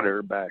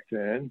fodder back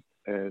then,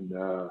 and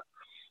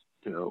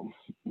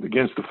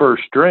against the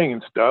first string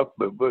and stuff.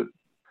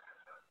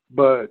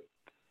 But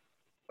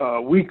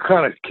we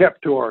kind of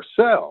kept to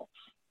ourselves.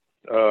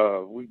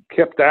 We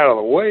kept out of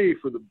the way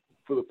for the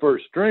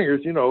first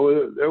stringers.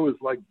 There was,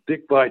 like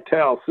Dick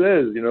Vitale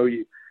says,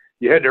 you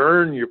had to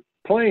earn your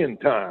playing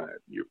time,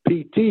 your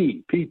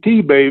PT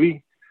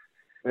baby.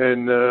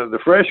 And the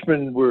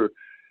freshmen were,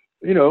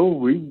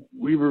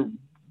 we were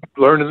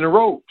learning the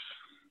ropes.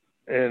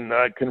 And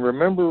I can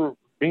remember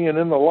being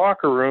in the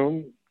locker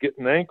room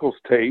getting ankles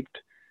taped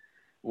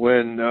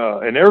when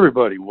and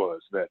everybody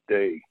was that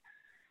day,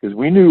 because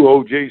we knew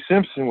O.J.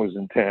 Simpson was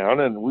in town,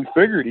 and we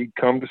figured he'd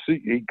come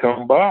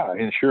by.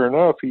 And sure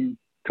enough, he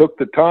took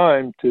the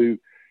time to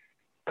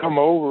come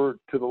over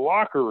to the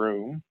locker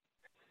room.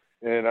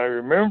 And I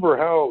remember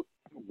how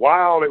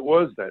wild it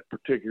was that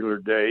particular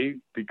day,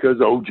 because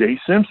O.J.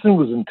 Simpson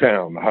was in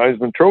town, the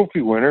Heisman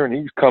Trophy winner, and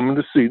he was coming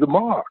to see the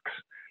Mocs.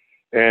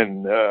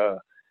 And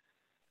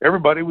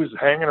everybody was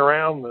hanging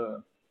around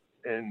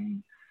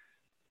and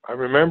I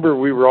remember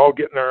we were all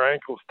getting our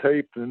ankles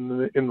taped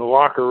in the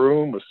locker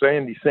room with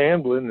Sandy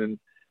Sandlin, and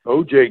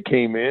O.J.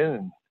 came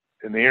in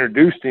and they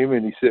introduced him,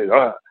 and he said,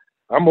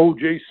 I'm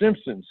O.J.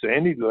 Simpson,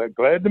 Sandy,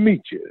 glad to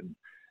meet you.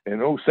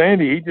 And old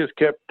Sandy, he just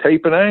kept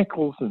taping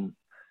ankles and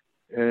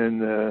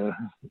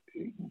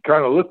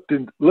kind of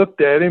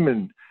looked at him,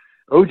 and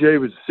O.J.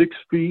 was 6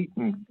 feet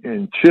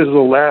and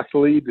chiseled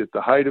athlete at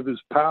the height of his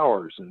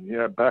powers, and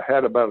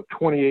had about a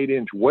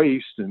 28-inch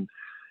waist, and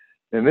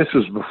this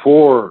was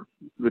before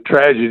the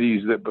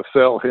tragedies that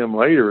befell him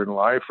later in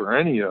life, or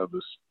any of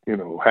us,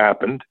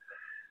 happened.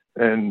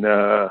 And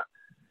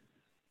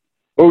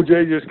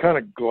O.J. just kind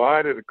of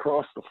glided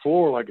across the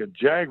floor like a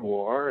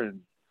jaguar, and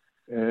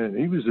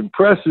he was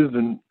impressive.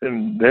 And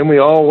then we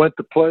all went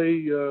to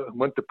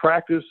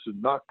practice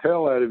and knocked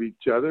hell out of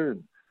each other.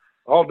 And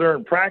all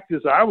during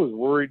practice, I was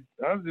worried.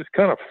 I was just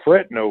kind of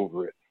fretting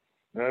over it.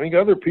 And I think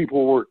other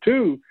people were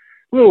too,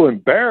 a little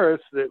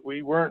embarrassed that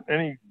we weren't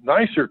any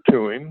nicer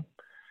to him.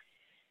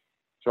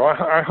 So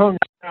I hung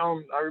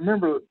around. I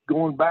remember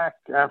going back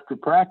after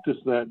practice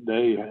that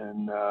day,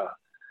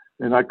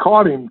 and I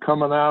caught him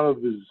coming out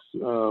of his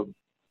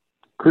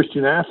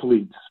Christian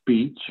Athletes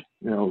speech.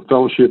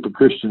 Fellowship of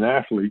Christian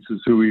Athletes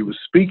is who he was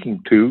speaking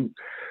to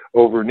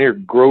over near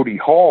Grody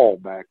Hall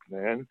back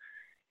then.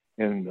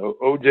 And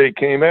O.J.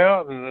 came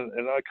out, and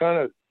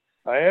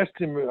I asked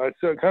him. I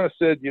kind of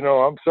said,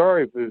 I'm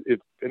sorry if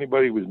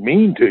anybody was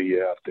mean to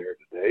you out there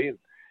today. And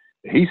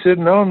he said,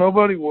 no,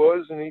 nobody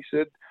was. And he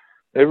said,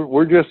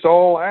 we're just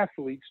all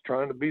athletes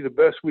trying to be the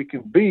best we can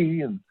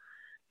be.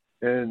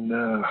 And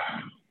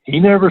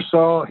he never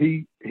saw,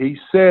 he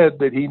said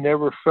that he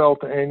never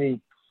felt any,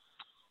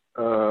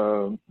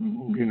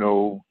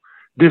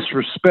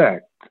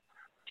 disrespect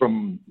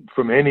from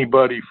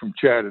anybody from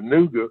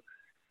Chattanooga.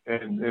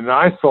 And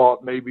I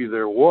thought maybe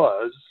there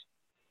was,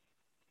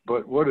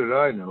 but what did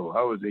I know?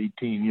 I was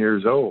 18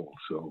 years old.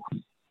 So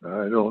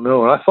I don't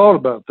know. And I thought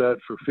about that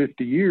for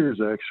 50 years,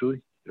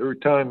 actually. Every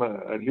time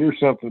I'd hear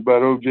something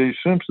about O.J.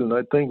 Simpson,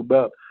 I'd think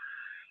about,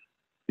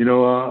 I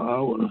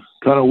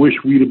kind of wish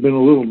we'd have been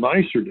a little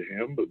nicer to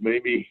him, but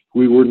maybe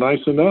we were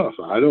nice enough.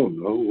 I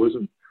don't know.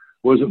 It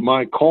wasn't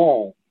my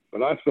call,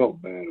 but I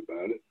felt bad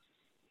about it,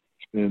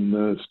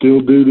 and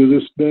still do to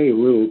this day a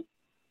little.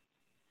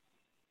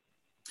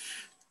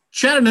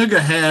 Chattanooga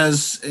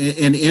has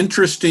an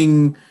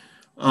interesting,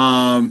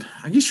 I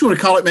guess you want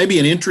to call it maybe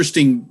an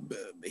interesting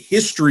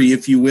history,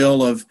 if you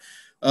will, of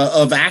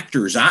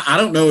actors. I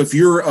don't know if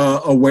you're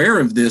aware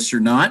of this or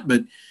not,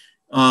 but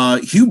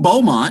Hugh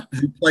Beaumont,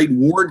 who played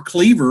Ward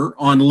Cleaver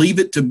on Leave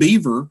It to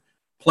Beaver,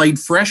 played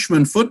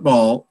freshman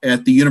football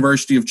at the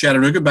University of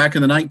Chattanooga back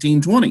in the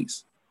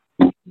 1920s.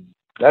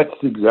 That's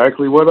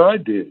exactly what I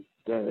did.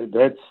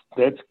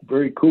 That's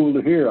very cool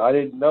to hear. I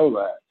didn't know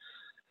that.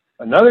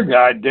 Another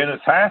guy, Dennis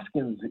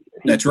Haskins.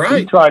 That's right.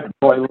 He tried to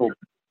play a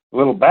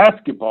little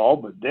basketball,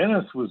 but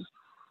Dennis was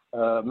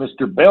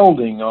Mr.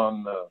 Belding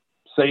on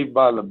Saved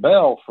by the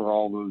Bell for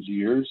all those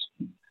years.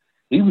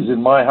 He was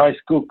in my high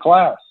school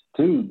class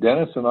too.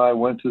 Dennis and I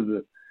went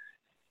to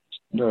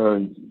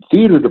the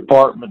theater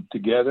department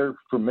together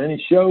for many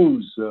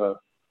shows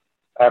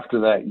after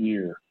that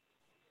year.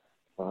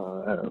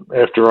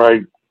 After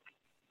I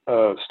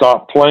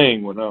stopped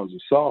playing when I was a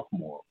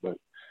sophomore,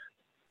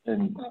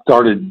 and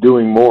started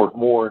doing more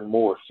and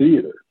more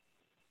theater.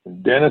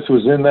 And Dennis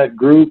was in that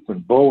group,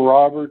 and Bo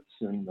Roberts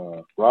and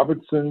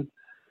Robertson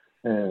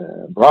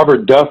and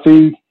Robert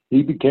Duffy.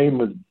 He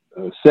became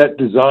a set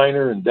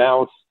designer in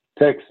Dallas,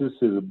 Texas,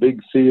 at a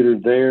big theater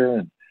there,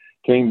 and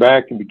came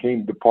back and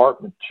became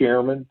department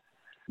chairman.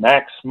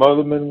 Max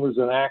Smotherman was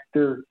an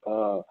actor.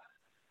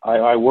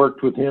 I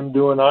worked with him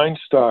doing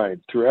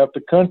Einstein throughout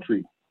the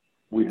country.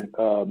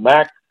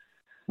 Mac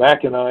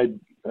and I,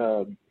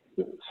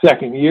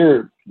 second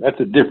year, that's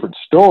a different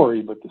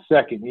story, but the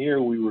second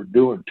year we were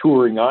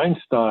touring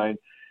Einstein,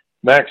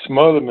 Max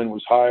Smotherman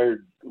was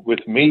hired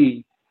with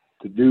me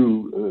to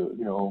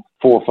do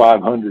 400 or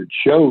 500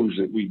 shows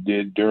that we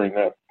did during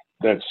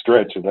that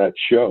stretch of that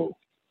show.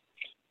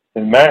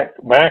 And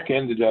Mac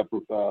ended up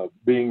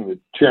being the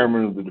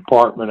chairman of the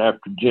department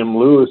after Jim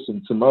Lewis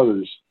and some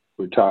others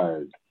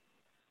retired.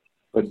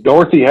 But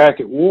Dorothy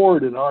Hackett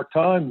Ward in our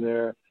time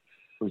there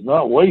was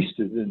not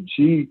wasted, and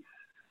she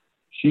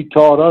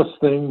taught us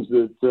things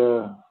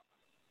that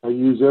I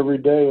use every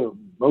day of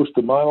most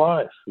of my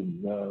life,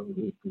 and I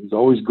was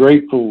always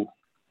grateful.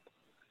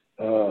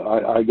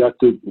 I got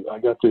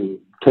to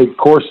take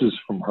courses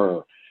from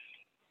her.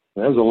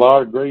 There was a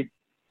lot of great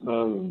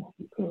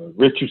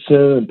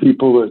Richardson and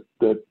people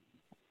that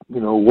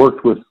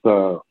worked with.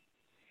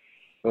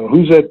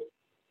 Who's that?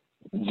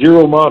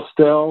 Zero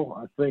Mostel,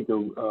 I think.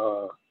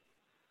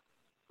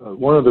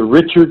 One of the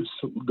Richards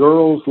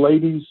girls,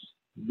 ladies,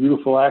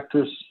 beautiful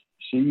actress.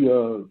 She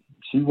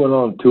went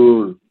on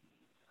tour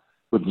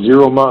with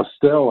Zero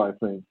Mostel, I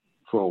think,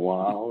 for a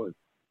while, and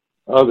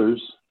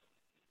others.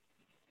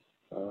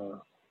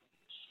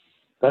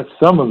 That's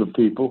some of the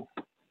people.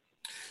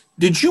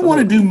 Did you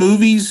want to do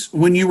movies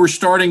when you were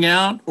starting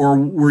out, or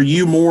were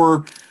you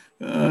more?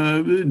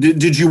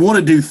 Did you want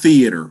to do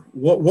theater?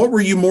 What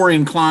were you more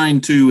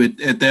inclined to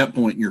at that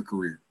point in your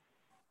career?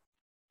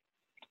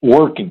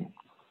 Working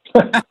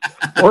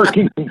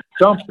in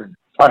something.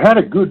 I had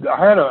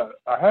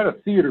a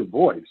theater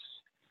voice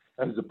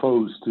as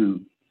opposed to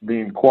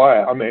being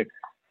quiet. I mean,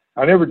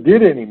 I never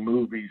did any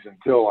movies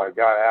until I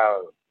got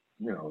out of,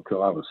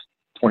 until I was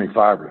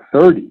 25 or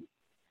 30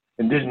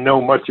 and didn't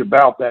know much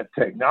about that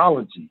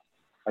technology.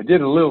 I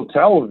did a little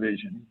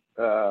television,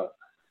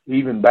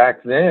 even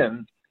back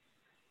then.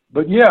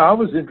 But yeah, I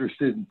was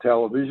interested in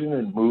television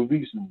and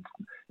movies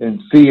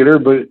and theater.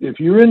 But if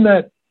you're in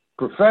that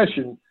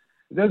profession,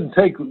 it doesn't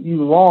take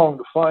you long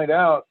to find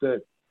out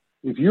that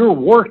if you're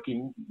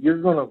working, you're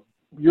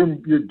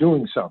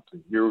doing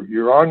something.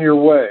 You're on your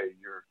way.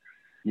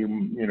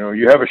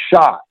 You have a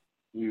shot.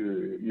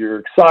 You're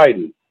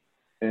excited,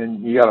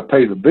 and you got to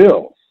pay the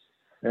bills.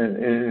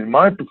 And in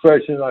my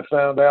profession, I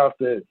found out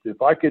that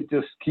if I could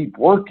just keep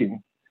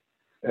working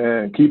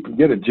and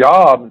get a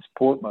job and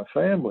support my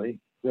family,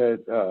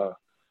 that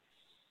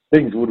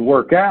things would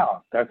work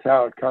out. That's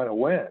how it kind of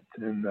went.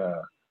 And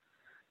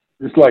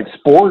just like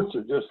sports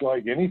or just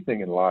like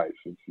anything in life,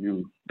 if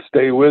you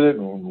stay with it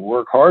and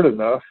work hard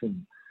enough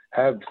and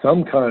have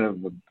some kind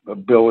of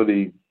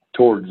ability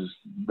towards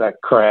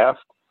that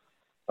craft,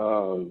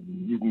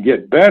 you can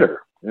get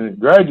better. And in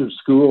graduate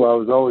school, I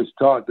was always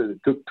taught that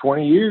it took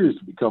 20 years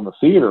to become a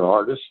theater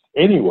artist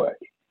anyway.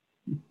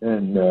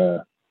 And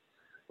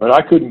but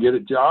I couldn't get a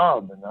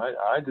job, and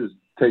I just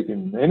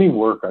taken any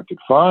work I could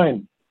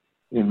find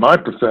in my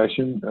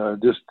profession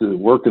just to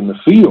work in the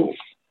field.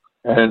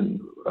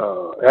 And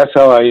that's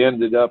how I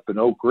ended up in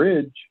Oak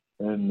Ridge.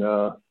 And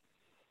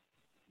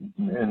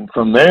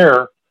from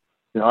there,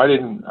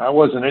 I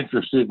wasn't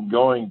interested in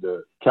going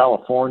to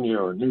California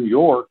or New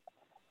York.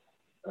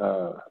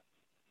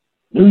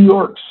 New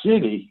York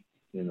City,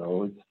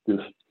 it's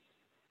just,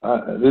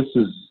 this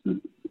is,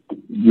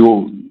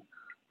 you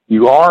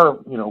you are,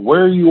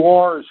 where you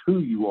are is who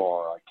you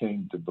are. I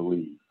came to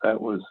believe that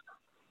was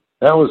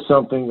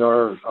something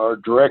our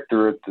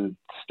director at the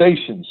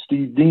station,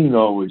 Steve Dean,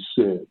 always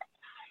said.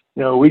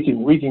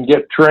 We can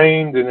get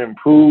trained and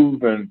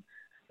improve and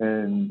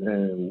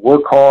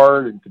work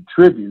hard and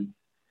contribute,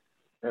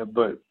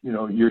 but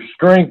your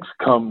strength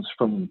comes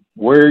from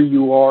where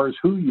you are is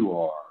who you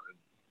are.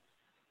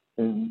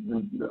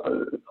 And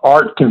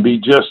art can be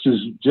just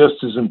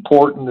as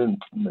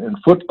important, and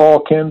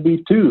football can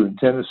be too. In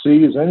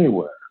Tennessee as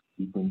anywhere,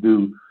 you can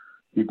do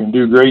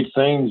great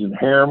things in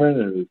Harriman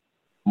or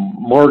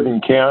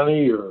Morgan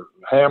County or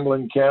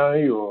Hamlin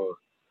County or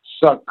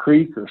Suck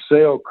Creek or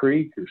Sale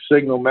Creek or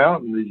Signal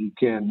Mountain as you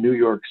can New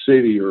York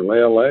City or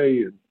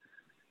LA,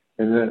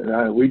 and then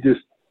I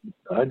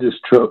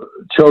just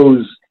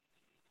chose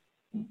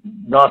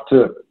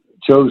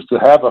to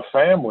have a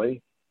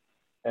family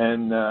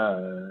and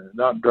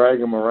not drag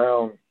them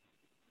around.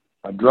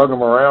 I drug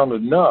them around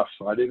enough.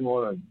 I didn't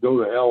want to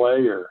go to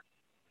LA or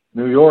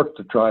New York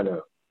to try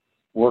to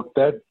work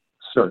that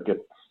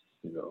circuit.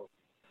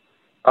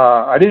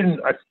 I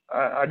didn't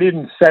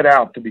set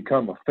out to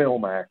become a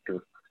film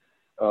actor.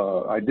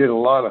 I did a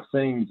lot of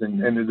things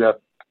and ended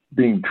up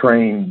being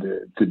trained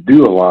to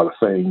do a lot of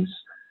things.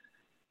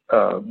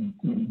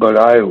 But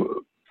I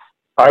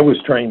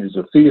was trained as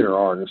a theater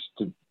artist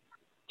to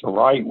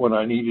write when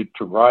I needed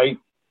to write.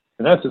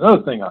 And that's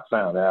another thing I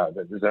found out,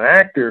 that as an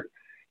actor,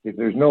 if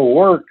there's no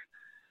work,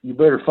 you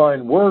better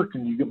find work,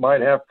 and you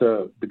might have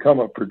to become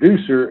a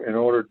producer in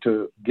order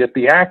to get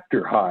the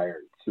actor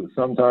hired. So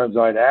sometimes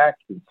I'd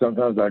act, and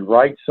sometimes I'd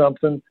write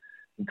something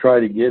and try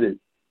to get it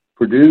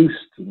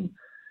produced, and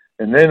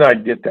then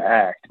I'd get to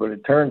act. But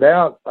it turned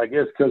out, I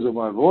guess because of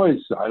my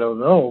voice, I don't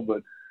know,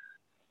 but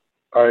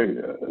I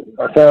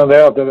found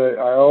out that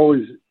I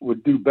always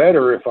would do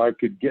better if I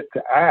could get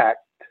to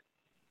act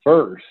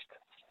first.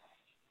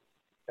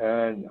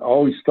 And I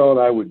always thought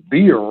I would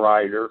be a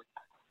writer,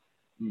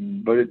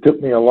 but it took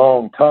me a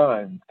long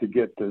time to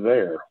get to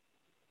there.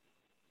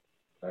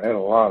 I had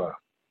a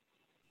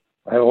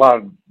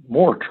lot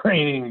more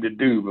training to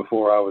do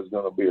before I was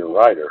going to be a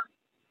writer.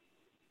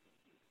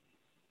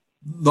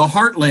 The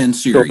Heartland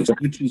series,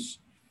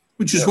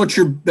 which is what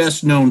you're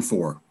best known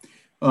for.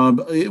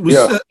 It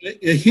was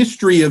a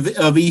history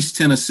of East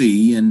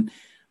Tennessee, and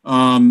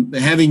I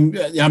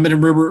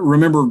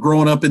remember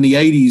growing up in the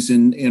 80s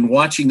and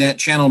watching that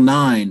Channel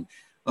 9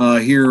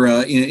 here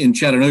in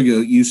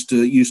Chattanooga used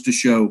to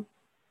show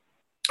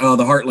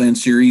the Heartland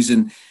series,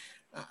 and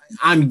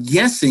I'm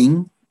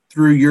guessing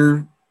through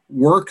your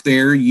work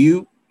there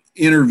you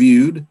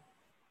interviewed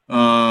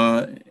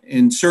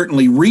and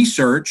certainly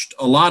researched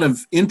a lot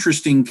of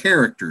interesting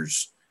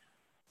characters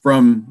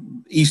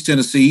from East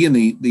Tennessee and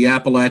the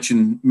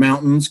Appalachian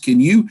Mountains. Can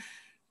you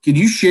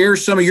share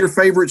some of your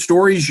favorite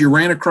stories you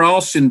ran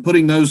across in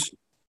putting those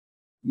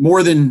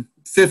more than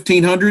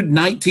 1,500,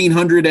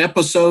 1,900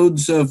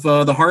 episodes of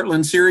the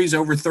Heartland series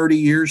over 30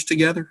 years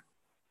together?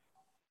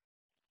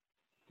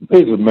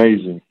 It's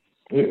amazing.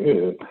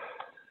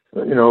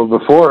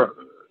 Before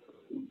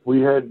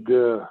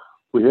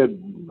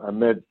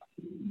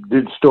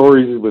did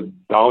stories with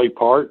Dolly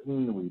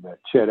Parton, we met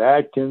Chet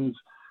Atkins,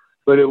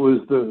 but it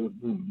was the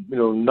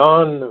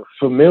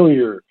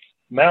non-familiar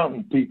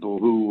mountain people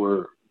who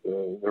were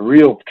the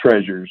real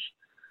treasures,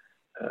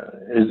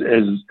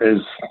 as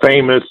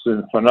famous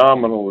and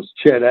phenomenal as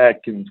Chet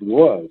Atkins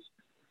was.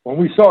 When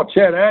we saw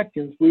Chet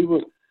Atkins, we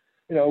were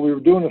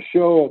doing a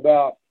show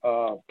about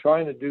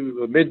trying to do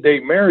the midday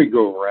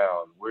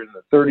merry-go-round. We're in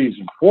the 30s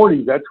and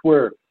 40s. That's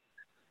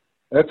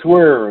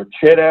where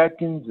Chet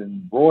Atkins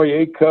and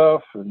Roy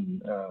Acuff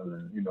and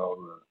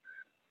the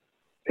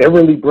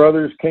Everly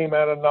Brothers came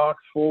out of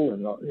Knoxville,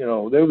 and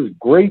there was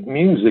great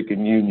music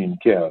in Union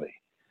County,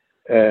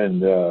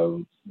 and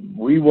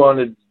we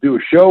wanted to do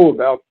a show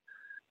about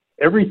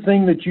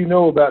everything that you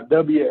know about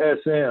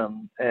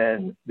WSM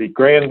and the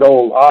Grand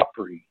Ole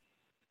Opry.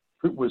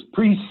 It was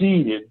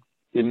preceded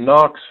in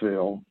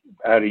Knoxville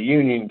out of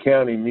Union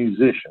County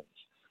musicians.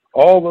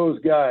 All those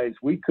guys,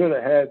 we could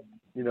have had,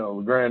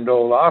 the Grand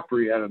Ole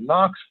Opry out of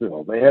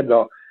Knoxville. They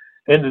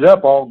ended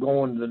up all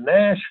going to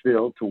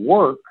Nashville to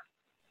work.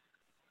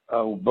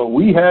 But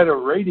we had a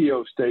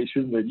radio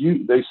station that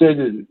they said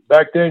that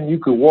back then you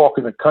could walk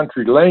in a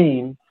country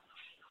lane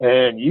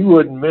and you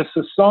wouldn't miss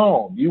a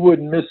song. You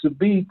wouldn't miss a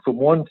beat from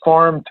one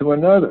farm to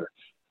another.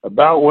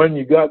 About when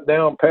you got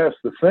down past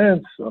the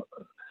fence,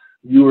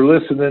 you were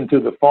listening to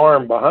the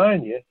farm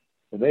behind you,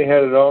 and they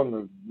had it on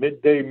the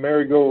midday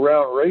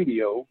merry-go-round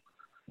radio.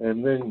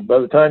 And then by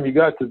the time you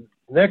got to the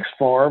next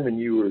farm and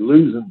you were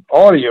losing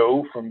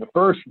audio from the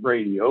first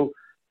radio,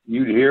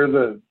 you'd hear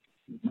the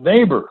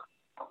neighbor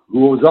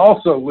who was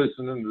also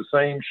listening to the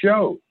same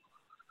show.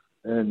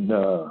 And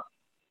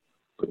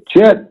but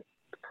Chet,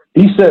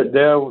 he sat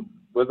down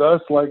with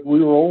us like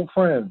we were old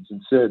friends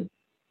and said,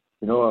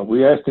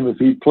 we asked him if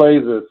he'd play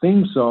the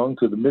theme song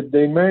to the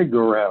midday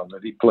merry-go-round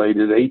that he played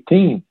at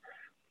 18.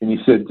 And he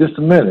said, just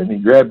a minute. And he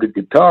grabbed a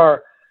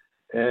guitar,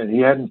 and he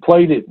hadn't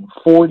played it in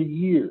 40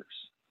 years.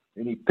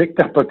 And he picked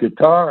up a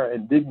guitar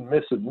and didn't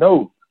miss a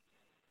note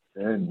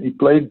And he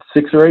played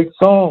 6 or 8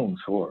 songs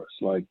for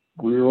us, like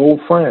we were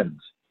old friends.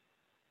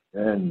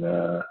 And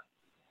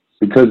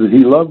because he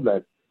loved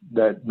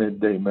that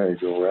midday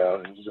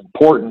merry-go-round, it was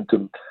important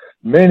to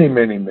many,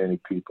 many, many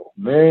people.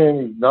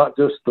 Many, not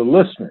just the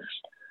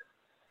listeners.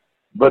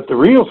 But the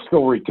real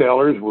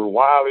storytellers were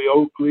Wiley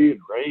Oakley and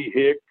Ray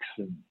Hicks,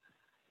 and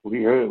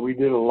we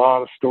did a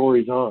lot of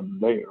stories on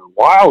there.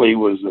 Wiley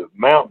was a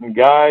mountain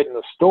guide and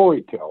a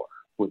storyteller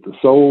with the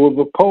soul of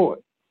a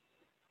poet.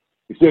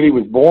 He said he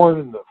was born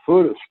in the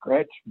foot of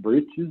Scratch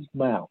Britches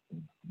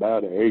Mountain,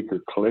 about an acre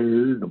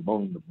cleared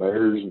among the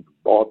bears and the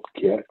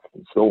bobcats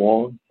and so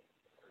on.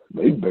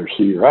 They better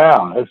see her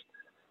out.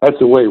 That's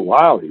the way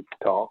Wiley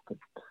talked.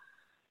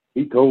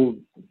 He told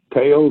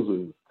tales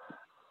of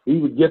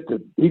he'd get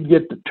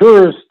the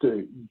tourists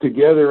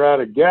together out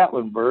of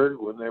Gatlinburg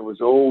when there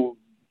was old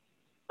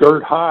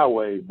dirt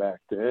highway back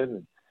then,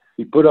 and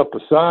he put up a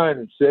sign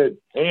and said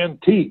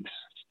antiques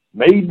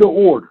made to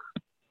order.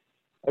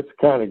 That's the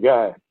kind of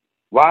guy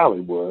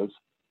Wiley was.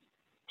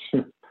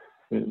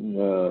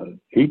 And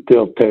he'd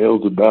tell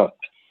tales about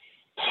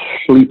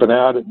sleeping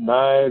out at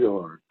night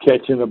or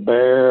catching a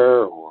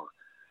bear, or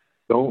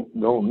don't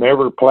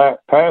never pass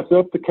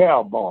up the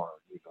cow barn.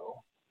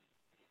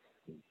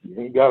 You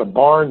ain't got a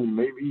barn,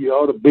 maybe you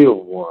ought to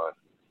build one.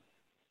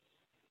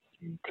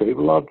 You save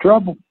a lot of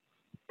trouble.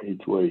 That's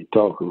the way he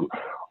talked.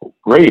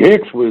 Ray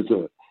Hicks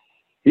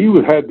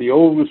had the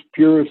oldest,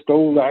 purest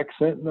old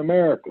accent in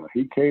America.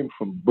 He came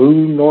from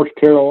Boone, North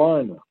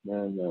Carolina,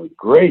 and a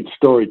great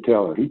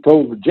storyteller. He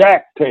told the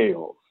Jack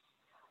tales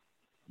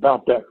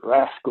about that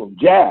rascal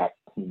Jack,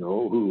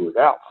 who would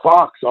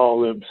outfox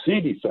all them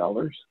city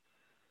fellers,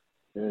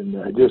 and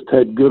just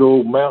had good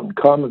old mountain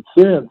common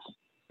sense.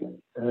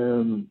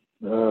 And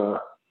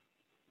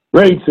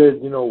Ray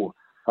said,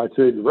 I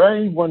said,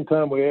 Ray, one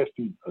time we asked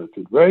him, I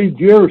said, Ray, did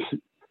you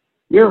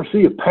ever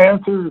see a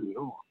panther,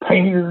 a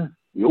painter,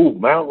 the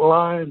old mountain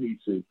lion? He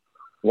said,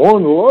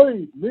 one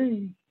laid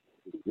me.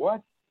 I said,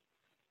 what?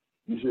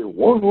 He said,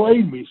 one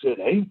laid me. He said,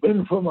 ain't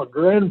been from my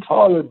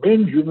grandfather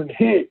Benjamin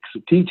Hicks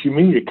teaching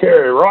me to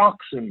carry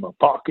rocks in my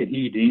pocket.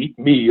 He'd eat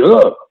me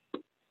up.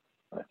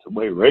 That's the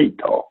way Ray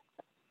talked.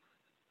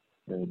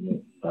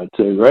 And I'd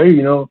say,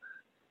 Ray,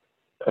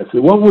 I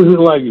said, what was it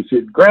like? He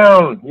said,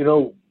 ground,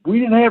 we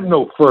didn't have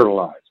no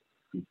fertilizer.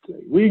 He'd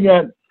say,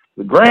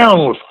 the ground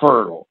was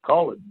fertile,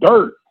 call it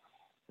dirt.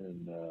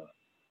 And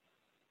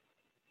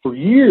for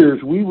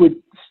years, we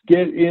would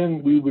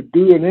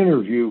do an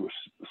interview with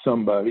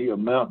somebody, a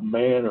mountain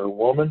man or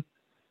woman,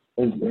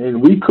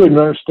 and we couldn't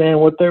understand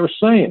what they were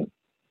saying.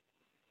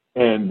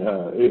 And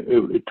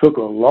it took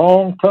a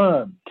long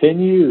time, 10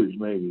 years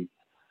maybe,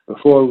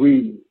 before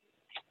we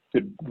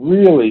could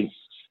really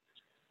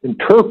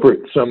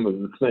interpret some of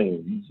the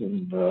things,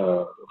 and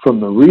from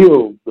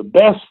the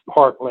best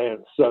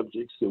heartland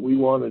subjects that we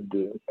wanted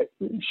to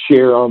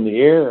share on the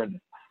air, and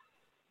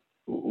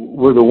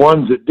were the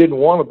ones that didn't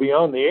want to be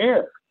on the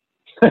air.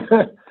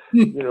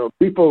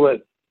 People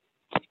that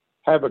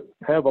have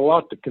a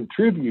lot to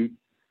contribute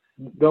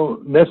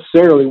don't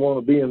necessarily want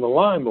to be in the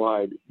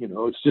limelight.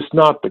 It's just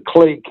not the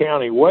Clay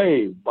County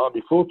way,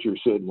 Bobby Fulcher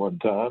said one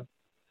time.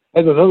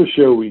 That's another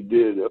show we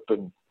did up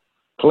in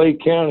Clay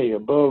County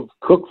above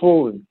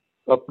Cookeville and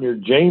up near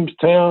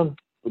Jamestown.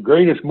 The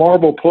greatest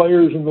marble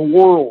players in the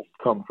world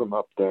come from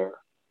up there.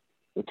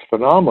 It's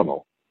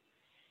phenomenal.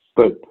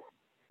 But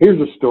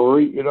here's a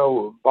story.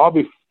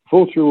 Bobby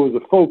Fulcher was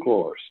a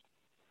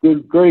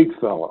folklorist. Great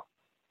fella.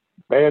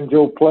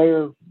 Banjo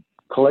player,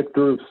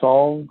 collector of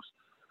songs.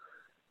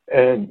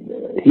 And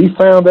he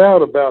found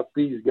out about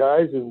these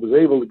guys and was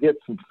able to get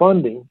some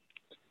funding.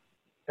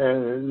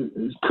 And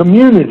his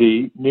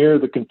community near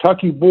the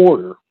Kentucky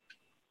border,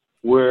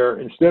 where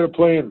instead of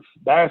playing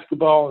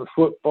basketball and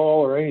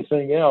football or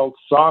anything else,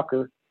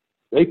 soccer,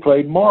 they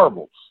played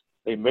marbles.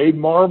 They made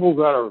marbles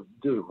out of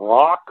just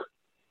rock,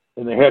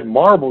 and they had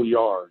marble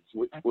yards,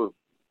 which were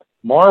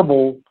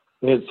marble.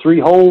 They had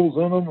 3 holes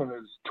in them, and it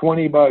was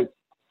 20 by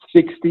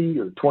 60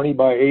 or 20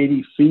 by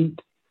 80 feet,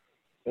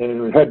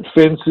 and it had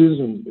fences,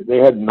 and they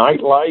had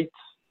night lights,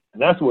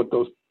 and that's what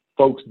those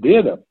folks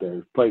did up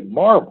there, played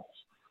marbles.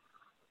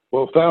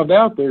 Well, found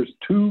out there's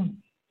 2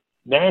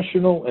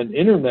 national and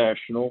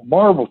international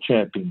marble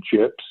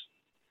championships,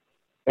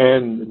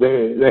 and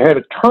they had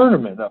a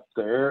tournament up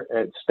there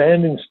at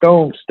Standing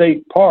Stone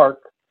State Park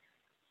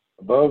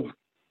above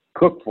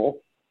Cookeville,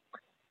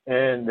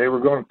 and they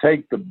were going to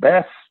take the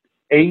best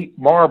 8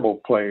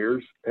 marble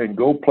players and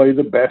go play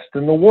the best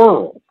in the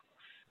world.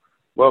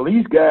 Well,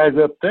 these guys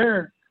up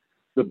there,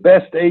 the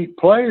best 8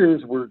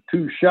 players were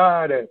too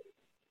shy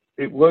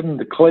it wasn't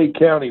the Clay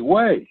County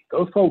way.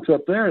 Those folks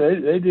up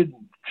there, they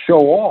didn't show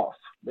off.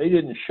 They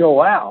didn't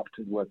show out,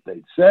 is what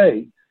they'd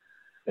say.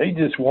 They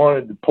just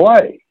wanted to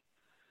play.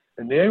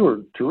 And they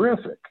were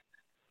terrific.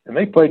 And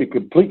they played a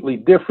completely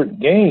different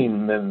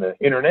game than the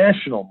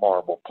international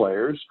marble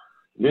players.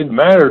 It didn't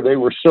matter. They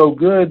were so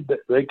good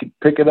that they could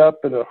pick it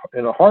up in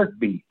a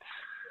heartbeat.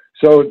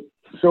 So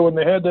when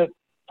they had the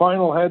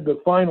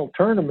final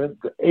tournament,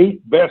 the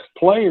 8 best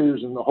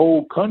players in the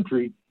whole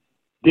country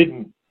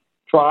didn't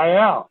try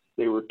out.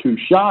 They were too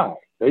shy.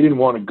 They didn't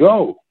want to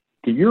go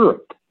to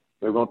Europe.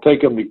 They were going to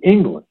take them to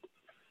England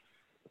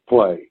to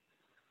play.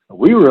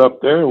 We were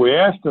up there, and we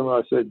asked him.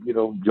 I said,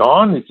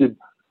 John, he said,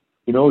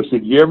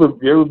 you ever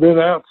been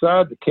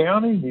outside the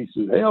county? And he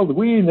said, hell,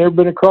 we ain't never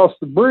been across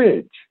the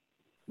bridge,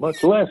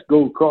 much less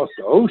go across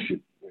the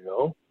ocean,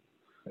 And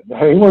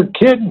they weren't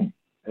kidding.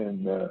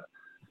 And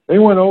they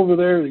went over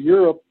there to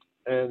Europe,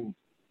 and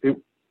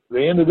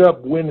they ended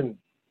up winning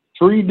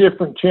 3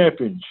 different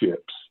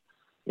championships,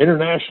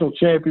 international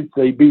champions.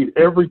 They beat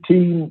every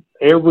team,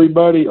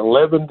 everybody,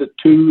 11-2.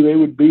 They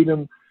would beat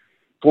them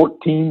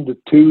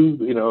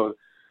 14-2,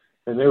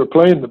 and they were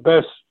playing the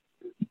best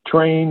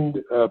trained,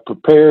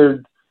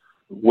 prepared,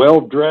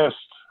 well-dressed,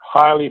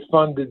 highly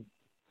funded,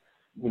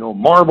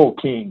 Marble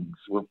Kings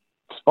were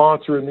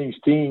sponsoring these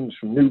teams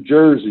from New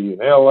Jersey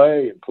and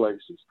L.A. and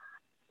places.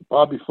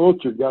 Bobby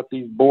Fulcher got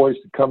these boys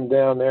to come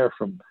down there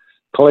from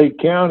Clay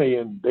County,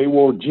 and they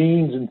wore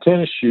jeans and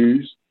tennis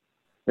shoes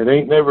and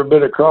ain't never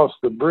been across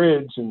the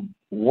bridge and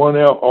won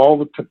out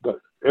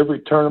every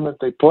tournament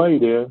they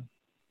played in,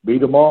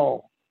 beat them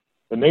all.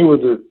 And they were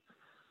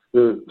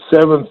the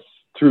 7th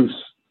through,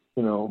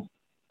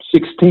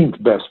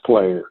 16th best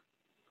player.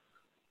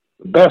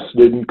 The best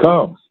didn't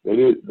come.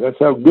 That's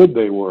how good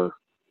they were.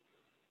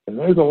 And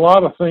there's a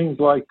lot of things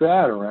like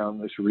that around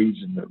this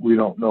region that we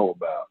don't know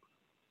about.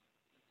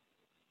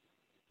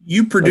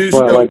 You produced.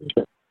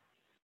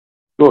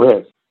 Go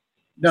ahead.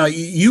 Now,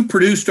 you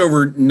produced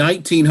over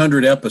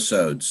 1,900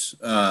 episodes.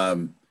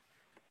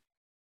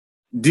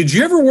 Did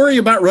you ever worry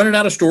about running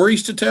out of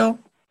stories to tell?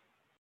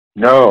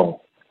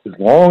 No. As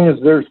long as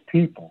there's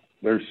people,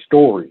 there's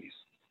stories.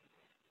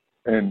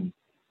 And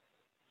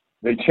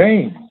they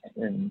change,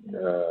 and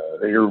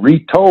they are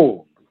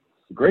retold.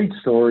 Great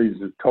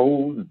stories are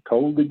told and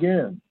told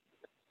again.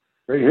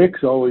 Ray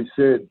Hicks always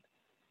said,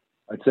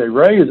 I'd say,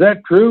 Ray, is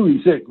that true?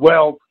 He said,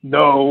 well,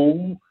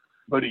 no,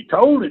 but he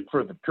told it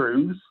for the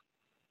truth.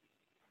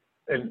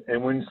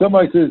 And when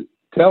somebody says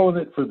telling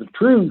it for the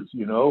truth,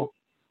 the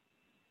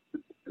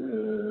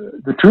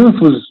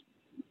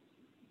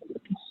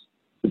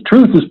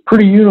truth is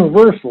pretty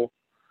universal,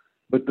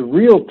 but the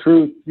real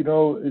truth,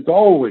 is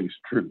always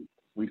true.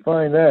 We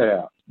find that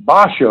out.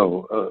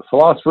 Basho, a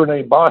philosopher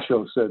named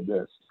Basho, said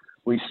this: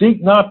 we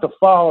seek not to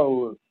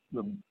follow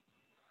the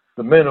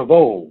men of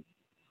old.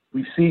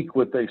 We seek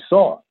what they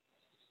sought.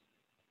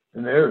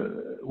 And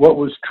what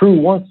was true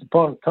once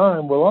upon a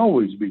time will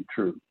always be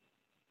true.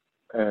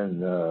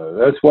 And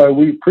that's why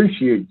we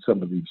appreciate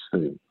some of these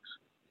things.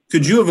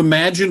 Could you have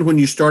imagined when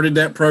you started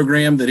that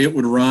program that it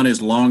would run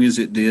as long as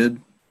it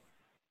did?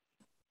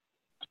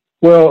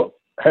 Well,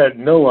 had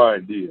no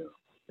idea.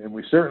 And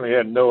we certainly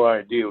had no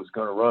idea it was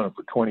going to run it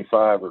for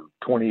 25 or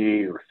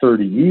 28 or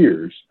 30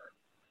 years.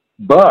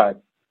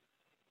 But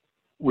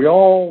we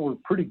all were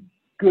pretty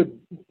good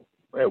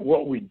at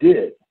what we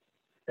did.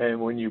 And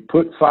when you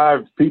put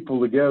 5 people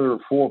together, or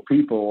 4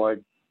 people like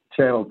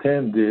Channel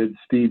 10 did,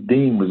 Steve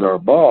Dean was our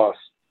boss,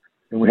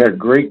 and we had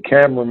great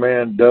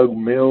cameraman Doug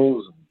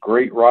Mills, and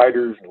great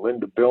writers,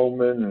 Linda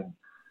Billman and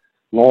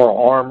Laura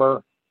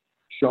Armour,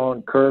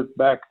 Sean Kirk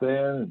back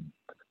then,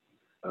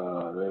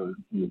 and there was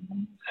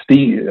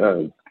Steve,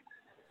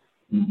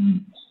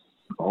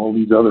 all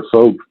these other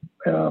folks,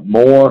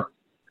 Moore,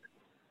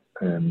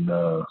 and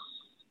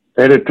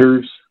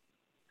editors.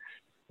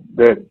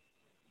 That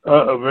I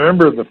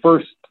remember the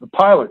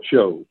pilot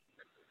show.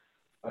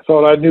 I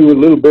thought I knew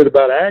a little bit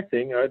about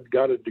acting. I'd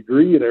got a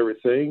degree and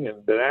everything,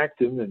 and been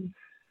acting,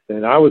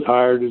 and I was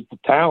hired as the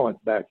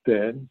talent back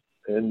then,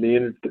 and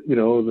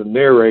the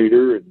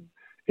narrator, and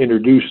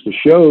introduced the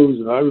shows.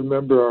 And I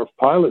remember our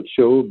pilot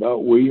show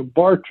about William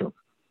Bartram,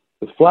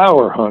 the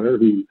flower hunter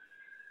who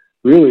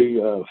really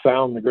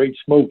found the Great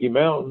Smoky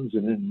Mountains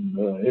and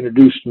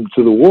introduced them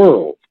to the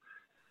world.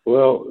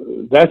 Well,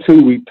 that's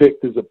who we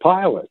picked as a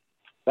pilot.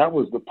 That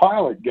was the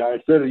pilot guy.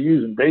 Instead of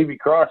using Davy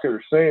Crockett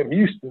or Sam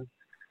Houston,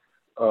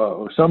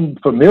 or some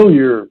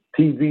familiar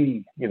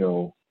TV,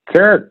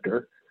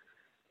 character,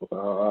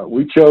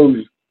 we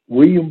chose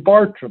William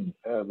Bartram,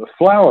 the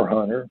flower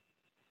hunter,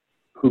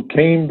 who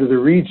came to the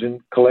region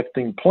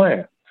collecting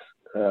plants,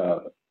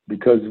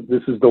 because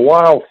this is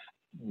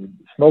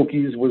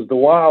Smokies was the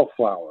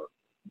wildflower.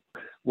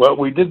 Well,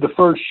 we did the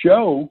first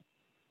show,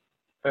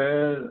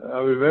 and I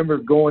remember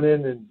going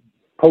in and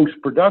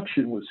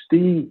post-production with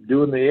Steve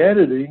doing the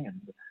editing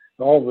and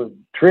all the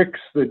tricks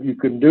that you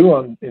can do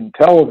in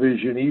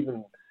television,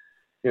 even,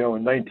 in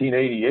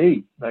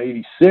 1988,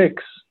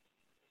 86,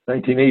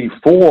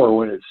 1984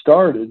 when it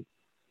started.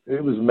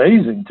 It was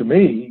amazing to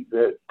me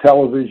that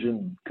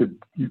television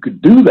you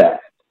could do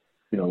that,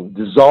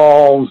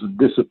 dissolves and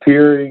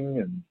disappearing,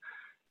 and,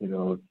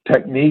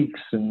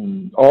 techniques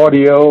and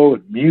audio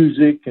and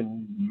music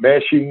and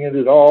meshing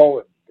it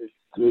all.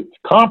 It's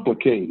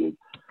complicated.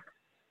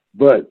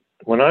 But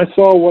when I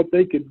saw what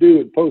they could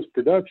do in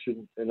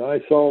post-production, and I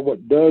saw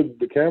what Doug,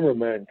 the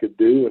cameraman, could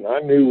do, and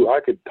I knew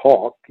I could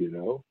talk,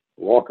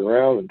 walk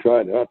around and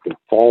try not to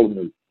fall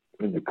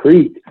in the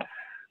creek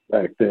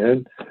back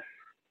then,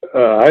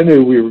 I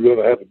knew we were going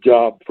to have a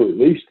job for at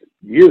least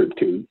year or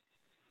two.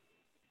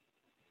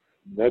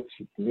 That's,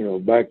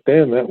 back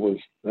then that was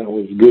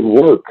good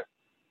work.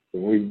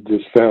 And we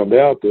just found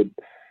out that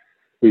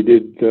we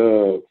did,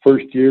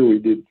 first year we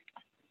did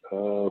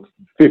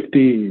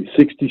 50,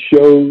 60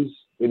 shows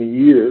in a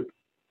year.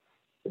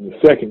 In the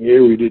second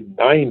year we did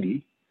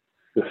 90.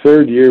 The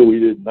third year we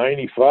did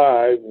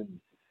 95,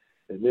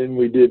 and then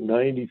we did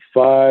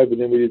 95,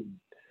 and then we did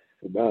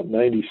about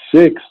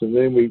 96, and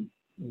then we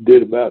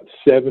did about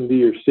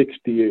 70 or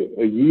 60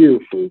 a year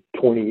for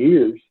 20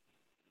 years.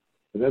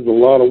 And that's a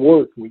lot of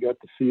work. We got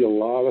to see a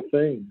lot of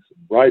things,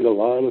 write a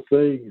lot of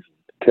things,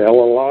 tell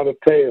a lot of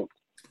tales.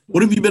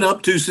 What have you been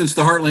up to since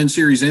the Heartland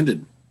series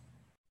ended?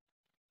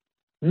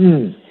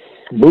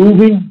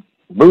 Moving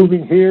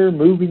here,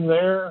 moving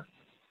there.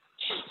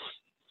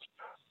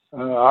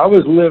 I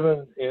was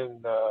living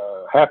in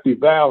Happy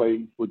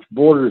Valley, which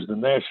borders the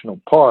national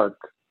park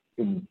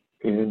in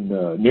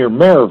near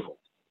Maryville,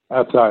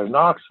 outside of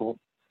Knoxville.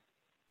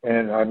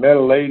 And I met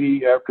a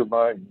lady after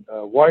my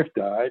wife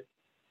died.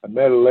 I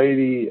met a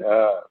lady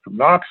from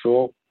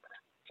Knoxville,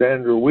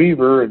 Sandra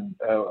Weaver, and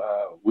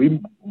we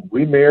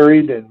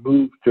married and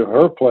moved to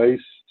her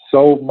place,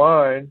 sold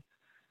mine,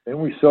 then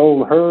we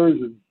sold hers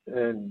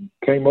and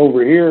came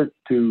over here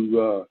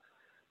to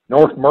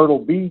North Myrtle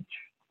Beach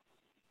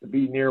to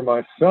be near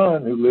my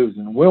son who lives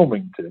in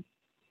Wilmington.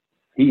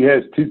 He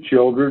has 2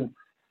 children,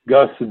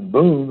 Gus and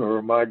Boone,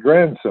 are my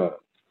grandsons.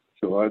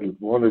 So I just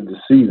wanted to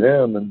see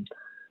them, and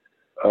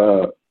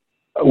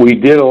we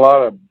did a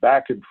lot of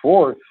back and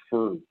forth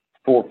for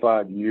 4 or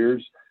 5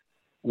 years,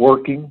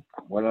 working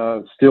when I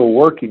was still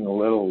working a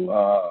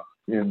little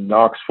in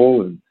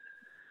Knoxville and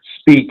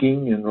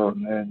speaking and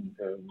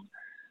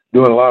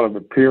doing a lot of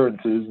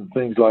appearances and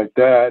things like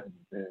that,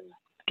 and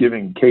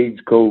giving Cades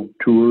Cove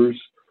tours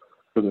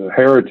for the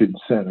Heritage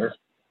Center.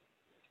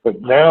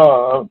 But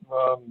now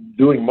I'm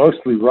doing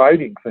mostly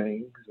writing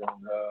things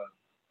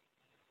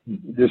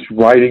and just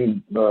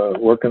writing,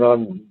 working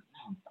on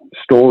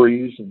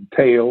stories and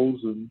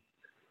tales and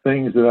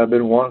things that I've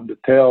been wanting to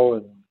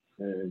tell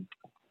and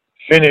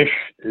finish,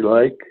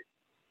 like.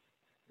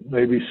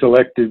 Maybe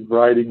Selected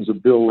Writings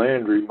of Bill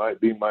Landry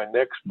might be my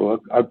next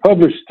book. I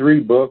published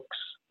 3 books,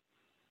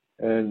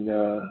 and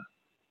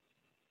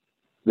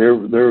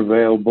they're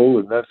available,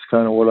 and that's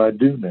kind of what I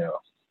do now.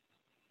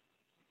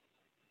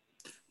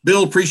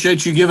 Bill,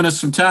 appreciate you giving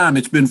us some time.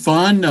 It's been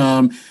fun.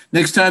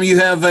 Next time you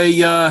have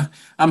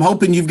I'm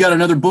hoping you've got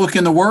another book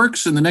in the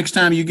works, and the next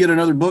time you get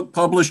another book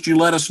published, you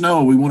let us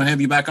know. We want to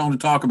have you back on to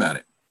talk about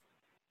it.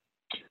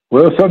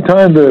 Well,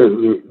 sometime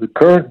the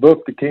current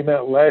book that came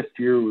out last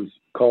year was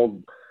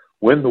called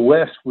When the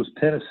West Was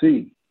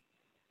Tennessee.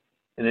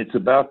 And it's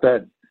about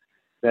that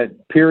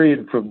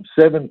period from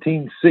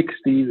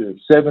 1760 to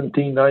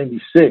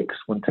 1796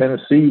 when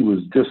Tennessee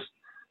was just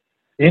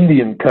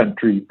Indian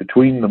country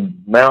between the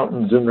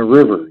mountains and the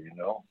river,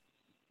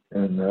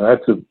 and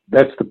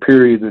that's the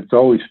period that's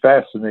always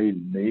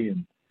fascinated me,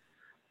 and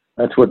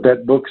that's what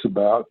that book's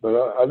about. But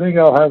I think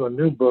I'll have a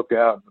new book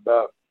out in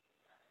about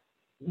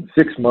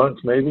 6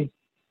 months, maybe.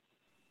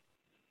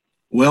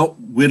 Well,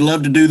 we'd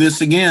love to do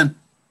this again.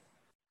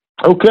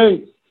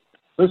 Okay.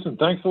 Listen,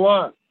 thanks a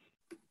lot.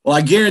 Well,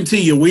 I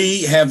guarantee you,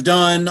 we have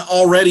done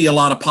already a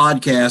lot of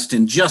podcasts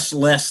in just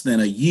less than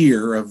a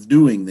year of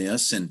doing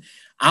this, and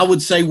I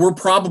would say we're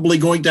probably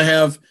going to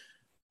have,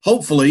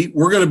 hopefully,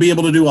 we're going to be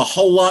able to do a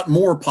whole lot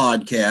more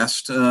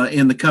podcasts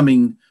in the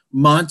coming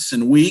months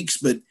and weeks.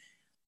 But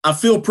I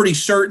feel pretty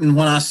certain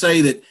when I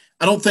say that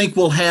I don't think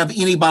we'll have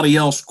anybody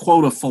else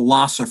quote a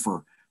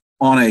philosopher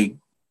on a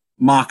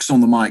Mocs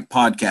on the Mic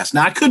podcast.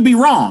 Now, I could be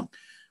wrong,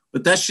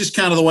 but that's just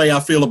kind of the way I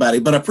feel about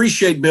it. But I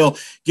appreciate Bill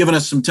giving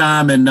us some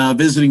time and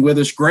visiting with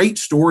us. Great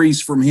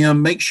stories from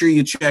him. Make sure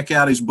you check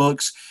out his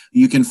books.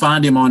 You can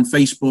find him on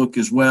Facebook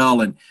as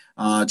well, and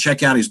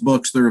check out his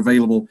books. They're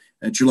available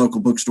at your local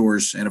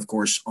bookstores and, of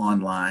course,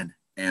 online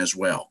as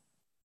well.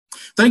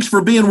 Thanks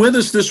for being with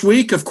us this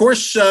week. Of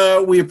course,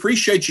 we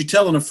appreciate you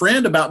telling a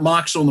friend about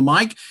Mocs on the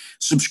Mic.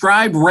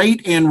 Subscribe,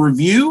 rate, and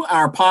review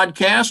our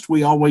podcast.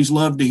 We always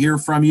love to hear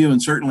from you,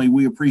 and certainly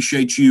we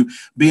appreciate you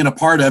being a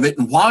part of it.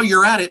 And while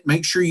you're at it,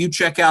 make sure you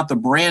check out the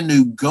brand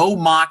new Go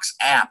Mocs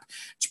app.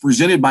 It's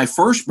presented by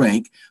First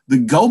Bank. The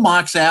Go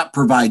Mocs app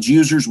provides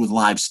users with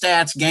live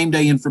stats, game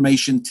day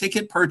information,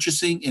 ticket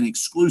purchasing, and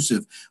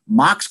exclusive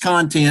Mocs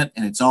content,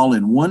 and it's all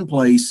in one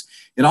place.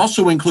 It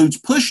also includes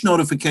push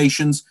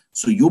notifications,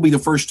 so you'll be the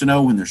first to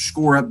know when there's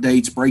score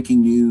updates,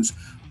 breaking news,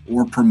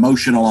 or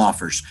promotional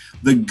offers.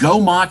 The Go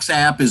Mocs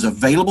app is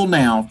available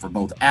now for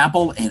both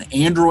Apple and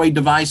Android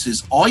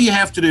devices. All you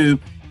have to do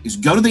is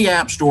go to the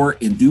App Store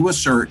and do a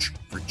search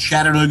for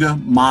Chattanooga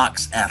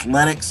Mocs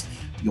Athletics.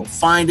 You'll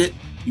find it.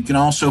 You can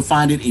also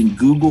find it in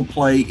Google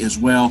Play as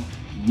well.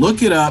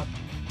 Look it up.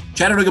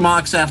 Chattanooga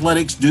Mocs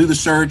Athletics. Do the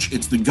search.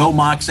 It's the Go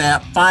Mocs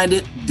app. Find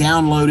it.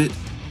 Download it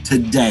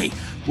today.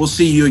 We'll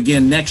see you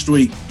again next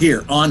week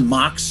here on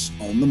Mocs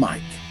on the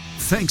Mic.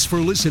 Thanks for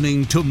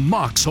listening to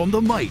Mocs on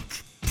the Mic.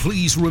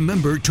 Please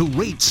remember to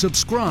rate,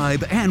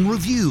 subscribe, and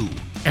review.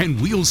 And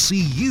we'll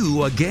see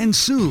you again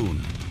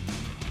soon.